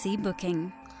 Fantasy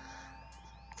booking.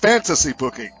 Fantasy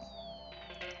booking.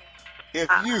 If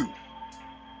you,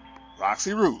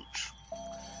 Roxy Rouge,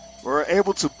 were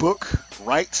able to book,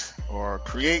 write, or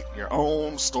create your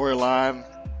own storyline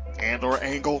and or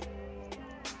angle,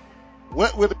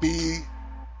 what would it be?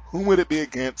 Whom would it be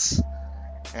against?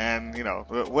 And,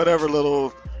 whatever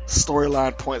little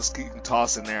storyline points you can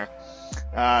toss in there.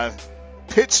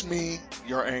 Pitch me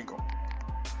your angle.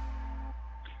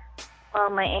 Well,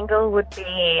 my angle would be,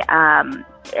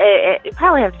 it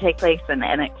probably have to take place in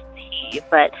NXT,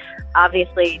 but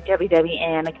obviously WWE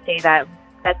and NXT,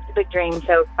 that's the big dream.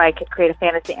 So if I could create a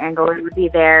fantasy angle, it would be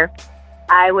there.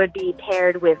 I would be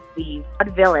paired with the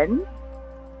villain,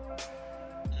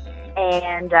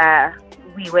 and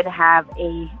we would have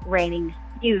a reigning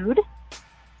feud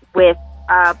with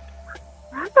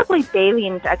probably Bayley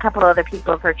and a couple other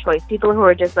people of her choice, people who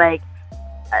are just like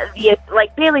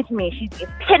Bayley to me, she's the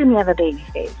epitome of a baby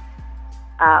face.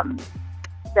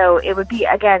 So it would be,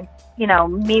 again,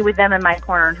 me with them in my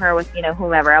corner and her with,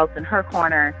 whomever else in her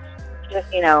corner.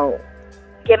 Just,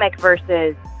 gimmick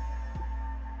versus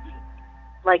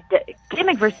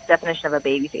definition of a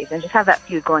baby face, and just have that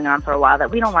feud going on for a while,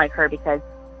 that we don't like her because,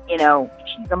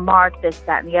 she's a mark, this,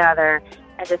 that, and the other,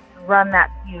 and just run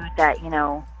that feud that,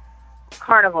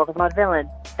 Carnival, the Vaudevillain,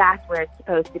 that's where it's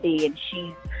supposed to be, and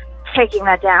she's taking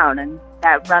that down and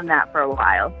run that for a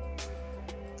while.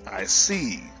 I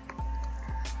see.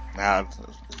 Now,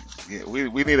 yeah,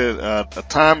 we need a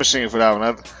time machine for that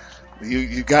one.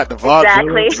 You got the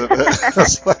vaudevillains.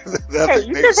 Exactly. Hey,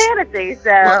 you said fantasy,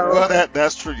 so. Well,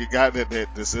 that's true. You got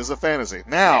that. This is a fantasy.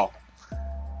 Now,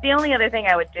 the only other thing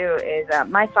I would do is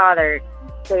my father.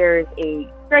 There's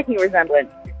a striking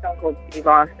resemblance to Stone Cold Steve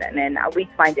Austin, and we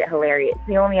find it hilarious.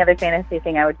 The only other fantasy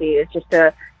thing I would do is just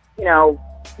to,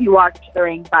 be walked to the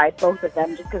ring by both of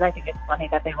them, just because I think it's funny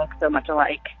that they look so much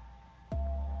alike.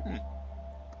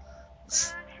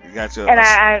 You got your... And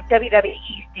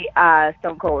WWE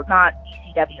Stone Cold, not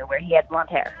ECW, where he had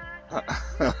blonde hair.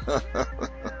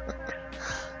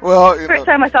 Well, First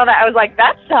time I saw that, I was like,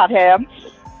 that's not him.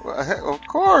 Well, of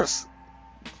course.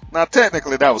 Now,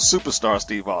 technically, that was Superstar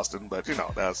Steve Austin, but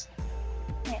that's...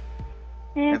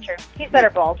 Yeah, true. He's better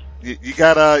bald. You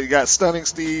got Stunning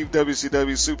Steve,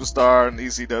 WCW Superstar, and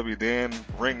ECW, then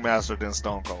Ringmaster, then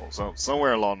Stone Cold. So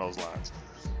somewhere along those lines.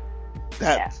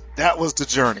 That was the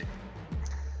journey.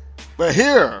 But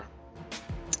here,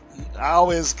 I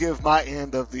always give my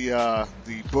end of the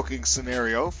booking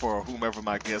scenario for whomever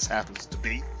my guest happens to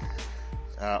be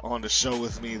on the show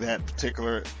with me that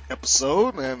particular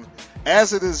episode. And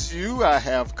as it is you, I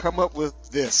have come up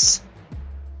with this.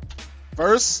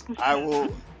 First, I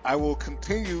will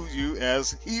continue you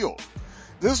as heel.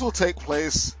 This will take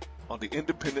place on the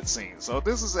independent scene, so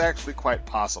this is actually quite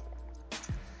possible.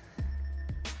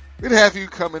 We'd have you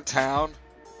come in town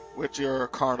with your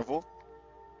carnival.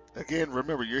 Again,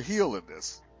 remember, you're heel in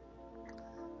this.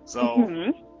 So,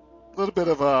 a little bit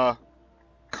of a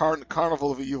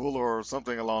carnival of evil or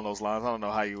something along those lines. I don't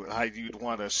know how you'd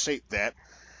want to shape that.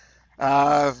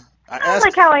 I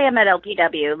like how I am at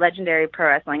LPW, Legendary Pro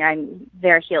Wrestling. I'm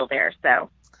their heel there, so.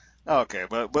 Okay,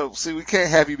 but see, we can't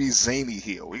have you be zany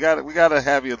heel. We gotta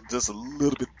have you just a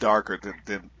little bit darker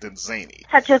than zany.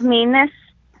 Touch of meanness.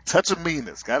 Touch of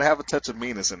meanness. Gotta have a touch of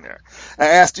meanness in there. I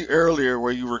asked you earlier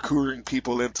where you were recruiting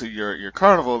people into your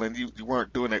carnival, and you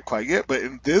weren't doing that quite yet. But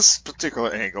in this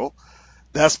particular angle,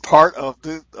 that's part of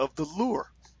the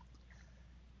lure.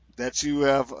 That you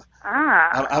have.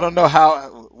 I don't know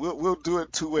how. We'll do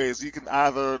it two ways. You can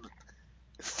either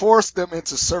force them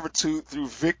into servitude through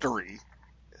victory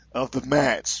of the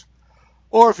match,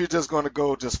 or if you're just going to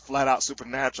go just flat out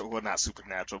supernatural, well, not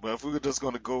supernatural, but if we were just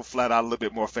going to go flat out a little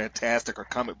bit more fantastic or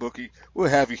comic booky, we'll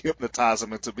have you hypnotize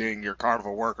them into being your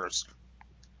carnival workers.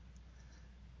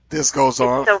 This goes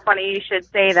on. It's so funny you should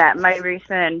say that. My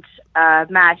recent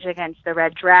match against the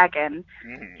Red Dragon,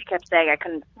 she kept saying I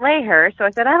couldn't slay her, so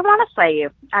I said, I don't want to slay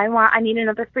you. I need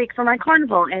another freak for my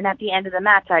carnival. And at the end of the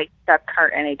match, I stuck her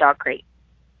in a dog crate.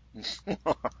 The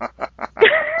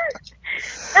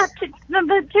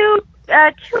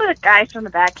two of the guys from the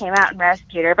back came out and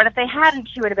rescued her, but if they hadn't,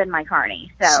 she would have been my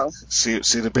carny. So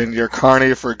she'd have been your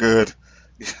carny for good.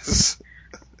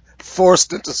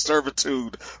 Forced into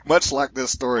servitude, much like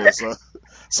this story is.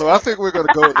 So I think we're going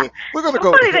to go with it. We're going to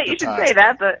go. Funny that you should say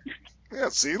that, but yeah.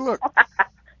 See, look,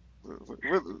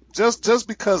 just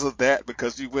because of that,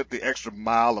 because you went the extra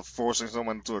mile of forcing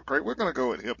someone into a crate, we're going to go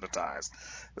with hypnotized.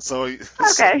 So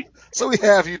okay. So we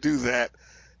have you do that.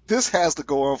 This has to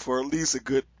go on for at least a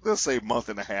good, let's say, month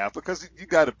and a half, because you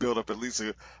got to build up at least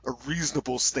a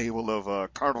reasonable stable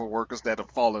of carnival workers that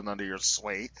have fallen under your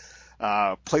sway.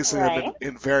 Placing them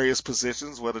in various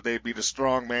positions, whether they be the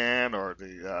strong man or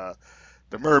the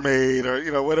mermaid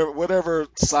or whatever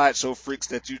sideshow freaks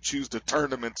that you choose to turn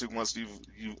them into once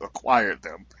you've acquired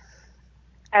them.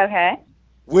 Okay.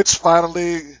 Which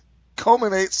finally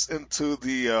culminates into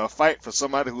the fight for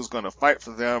somebody who's going to fight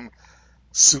for them,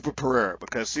 Super Pereira,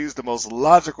 because she's the most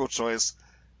logical choice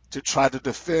to try to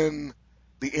defend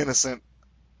the innocent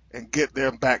and get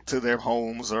them back to their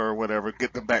homes or whatever,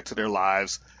 get them back to their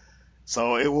lives.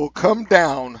 So it will come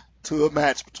down to a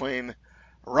match between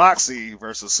Roxy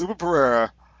versus Super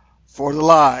Pereira for the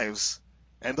lives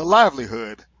and the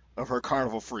livelihood of her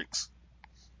carnival freaks.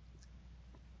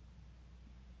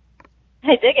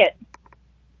 I dig it.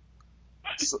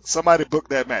 Somebody book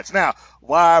that match. Now,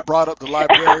 why I brought up the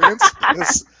librarians?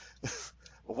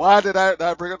 Why did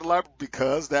I bring up the librarians?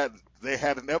 Because they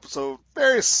had an episode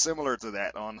very similar to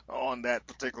that on that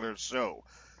particular show,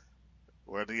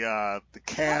 where the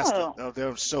cast of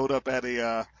them showed up at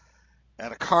a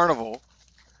carnival,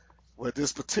 where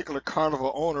this particular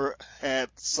carnival owner had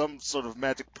some sort of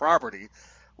magic property,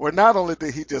 where not only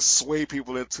did he just sway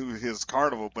people into his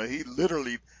carnival, but he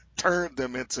literally turned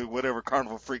them into whatever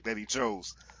carnival freak that he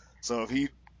chose. So if he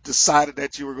decided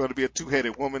that you were going to be a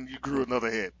two-headed woman, you grew another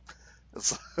head.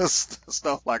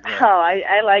 Stuff like that. Oh,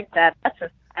 I like that.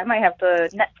 I might have to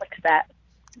Netflix that.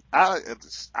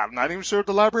 I'm not even sure if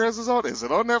the library is on. Is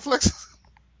it on Netflix?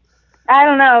 I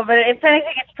don't know, but if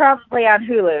anything, it's probably on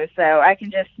Hulu, so I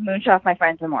can just mooch off my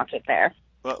friends and watch it there.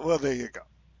 Well, there you go.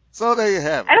 So there you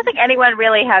have it. I don't think anyone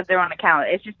really has their own account.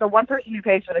 It's just the one person who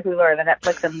pays for the Hulu or the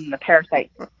Netflix and the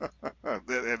Parasite.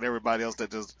 And everybody else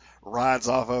that just rides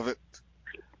off of it.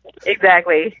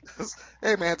 Exactly.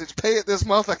 Hey, man, did you pay it this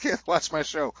month? I can't watch my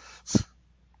show.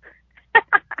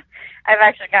 I've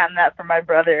actually gotten that from my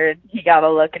brother, and he got a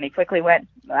look, and he quickly went,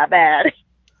 not bad.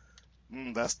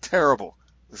 That's terrible.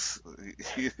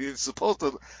 You're supposed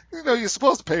to, you're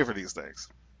supposed to pay for these things.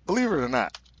 Believe it or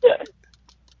not.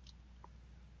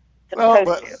 Supposed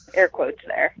to. Air quotes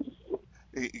there.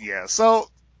 Yeah, so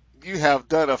you have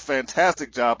done a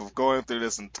fantastic job of going through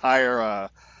this entire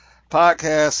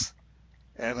podcast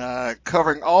and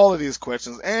covering all of these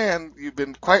questions, and you've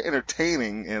been quite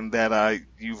entertaining in that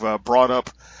you've brought up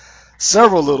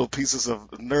several little pieces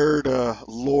of nerd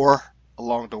lore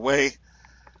along the way.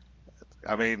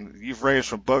 I mean, you've ranged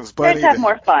from Bugs Bunny Let's have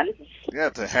more fun.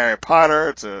 Yeah, to Harry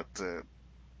Potter, to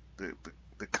the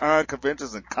con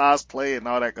conventions and cosplay and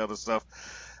all that other stuff.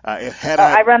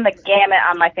 I run the gamut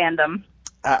on my fandom.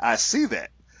 I see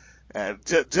that.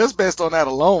 Just based on that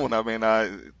alone, I mean,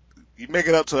 you make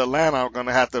it up to Atlanta, I'm going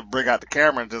to have to bring out the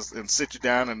camera and sit you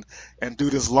down and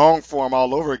do this long form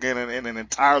all over again in an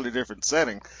entirely different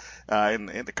setting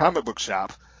in the comic book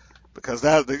shop, because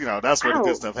that's where the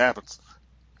good stuff happens.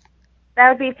 That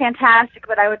would be fantastic,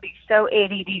 but I would be so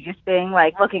ADD just being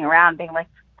like, looking around, being like,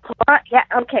 hold on, yeah,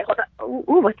 okay, hold on,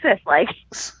 ooh, what's this, like,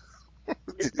 just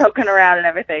poking around and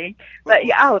everything. But,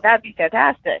 yeah, that'd be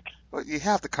fantastic. Well, you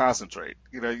have to concentrate.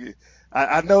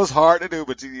 I know it's hard to do,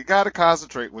 but you got to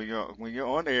concentrate when you're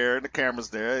on air and the camera's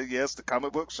there. Yes, the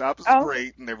comic book shop is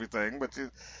great and everything, but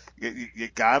you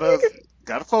gotta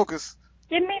focus.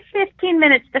 Give me 15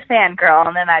 minutes to fangirl,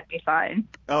 and then I'd be fine.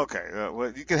 Okay,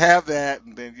 well, you can have that,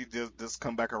 and then you just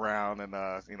come back around and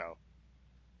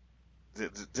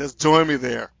just join me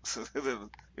there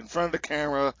in front of the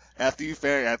camera after you've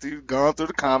gone through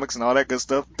the comics and all that good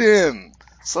stuff. Then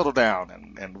settle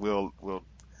down and we'll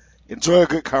enjoy a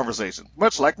good conversation,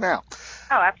 much like now.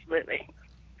 Oh, absolutely.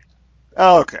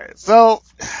 Okay, so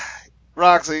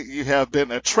Roxy, you have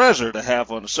been a treasure to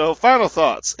have on the show. Final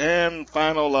thoughts and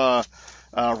final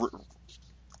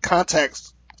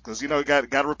context, because you got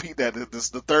to repeat that. This is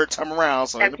the third time around,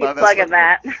 so anybody that's plugging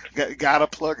that, got to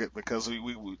plug it, because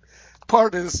we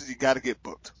part of this is you got to get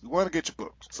booked. We want to get you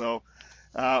booked. So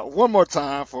one more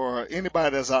time for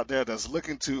anybody that's out there that's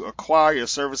looking to acquire your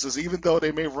services, even though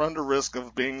they may run the risk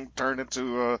of being turned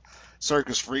into a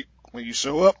circus freak when you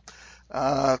show up.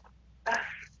 Have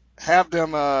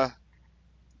them,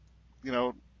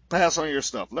 pass on your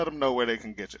stuff. Let them know where they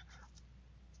can get you.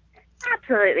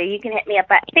 Absolutely. You can hit me up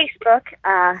at Facebook,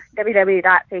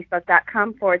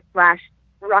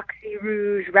 www.facebook.com/Roxy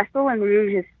Rouge Wrestle, and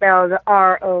Rouge is spelled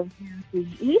ROUGE.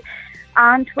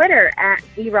 On Twitter at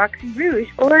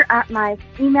 @TheRoxyRouge, or at my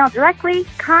email directly,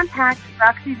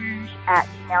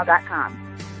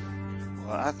 contact.RoxyRouge@gmail.com.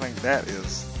 Well, I think that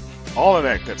is all of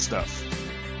that good stuff.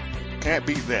 Can't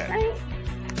beat that. Right.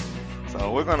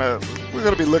 So we're gonna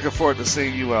be looking forward to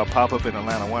seeing you pop up in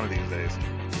Atlanta one of these days.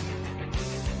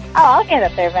 Oh, I'll get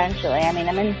up there eventually. I mean,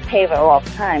 I'm in Pavo all the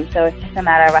time, so it's just a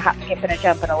matter of a hop, skipping, and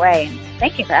jumping away. And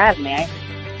thank you for having me.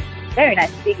 Very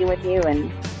nice speaking with you, and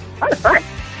a lot of fun.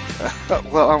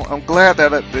 Well, I'm glad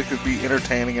that it could be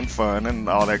entertaining and fun and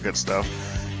all that good stuff.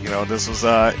 This was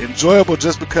enjoyable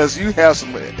just because you have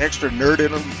some extra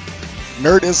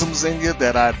nerdisms in you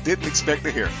that I didn't expect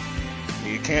to hear.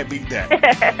 You can't beat that.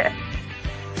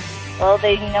 Well,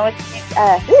 you know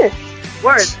what?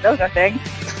 Words, those are things.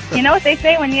 You know what they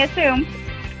say when you assume?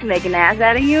 Make an ass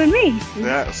out of you and me.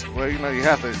 Yes. Well, you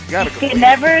gotta. You can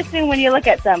never assume when you look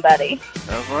at somebody.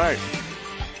 That's right.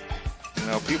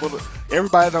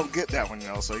 Everybody don't get that one,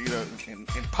 So in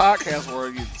podcast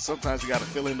world, sometimes you got to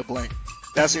fill in the blank.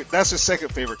 That's your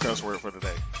second favorite cuss word for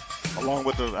today, along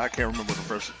with I can't remember the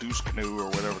first, douche canoe or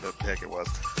whatever the heck it was.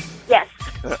 Yes.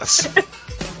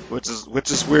 Which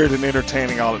is weird and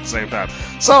entertaining all at the same time.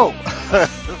 So,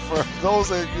 for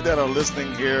those of you that are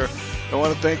listening here, I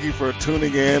want to thank you for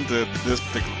tuning in to this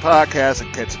particular podcast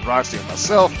and catching Roxy and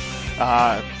myself.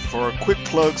 For quick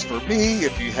plugs for me,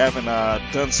 if you haven't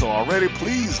done so already,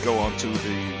 please go on to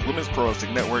the Women's Pro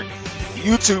Wrestling Network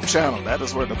YouTube channel. That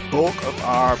is where the bulk of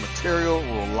our material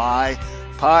will lie.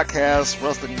 Podcasts,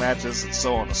 wrestling matches, and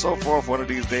so on and so forth. One of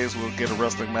these days we'll get a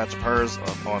wrestling match of hers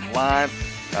online.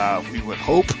 We would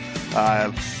hope.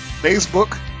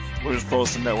 Facebook, Women's Pro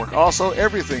Wrestling Network. Also,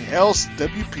 everything else,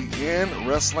 WPN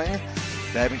Wrestling.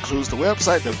 That includes the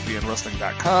website,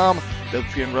 WPNWrestling.com,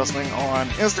 WPN Wrestling on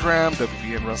Instagram,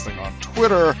 WPN Wrestling on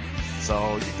Twitter.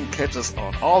 So you can catch us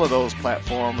on all of those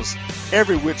platforms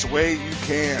every which way you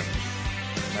can.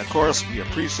 And of course, we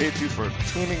appreciate you for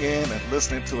tuning in and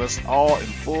listening to us all in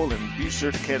full. And be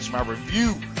sure to catch my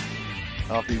review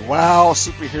of the WoW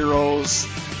Superheroes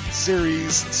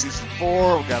series, Season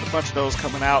 4. We've got a bunch of those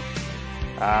coming out.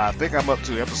 I think I'm up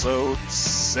to episode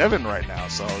 7 right now.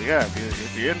 So yeah,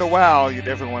 if you're into WoW, you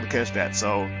definitely want to catch that.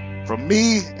 So from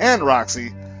me and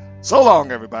Roxy, so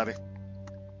long, everybody.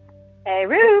 Hey,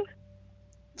 Rube.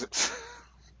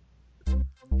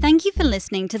 Thank you for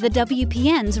listening to the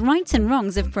WPN's Rights and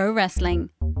Wrongs of Pro Wrestling.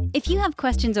 If you have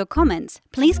questions or comments,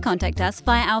 please contact us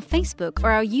via our Facebook or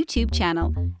our YouTube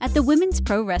channel at the Women's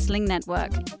Pro Wrestling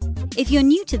Network. If you're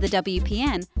new to the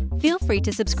WPN, feel free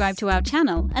to subscribe to our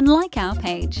channel and like our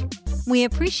page. We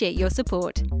appreciate your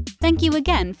support. Thank you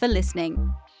again for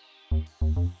listening.